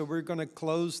Carpenters, so we're going to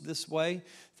close this way.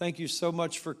 Thank you so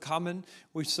much for coming.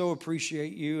 We so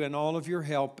appreciate you and all of your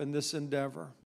help in this endeavor.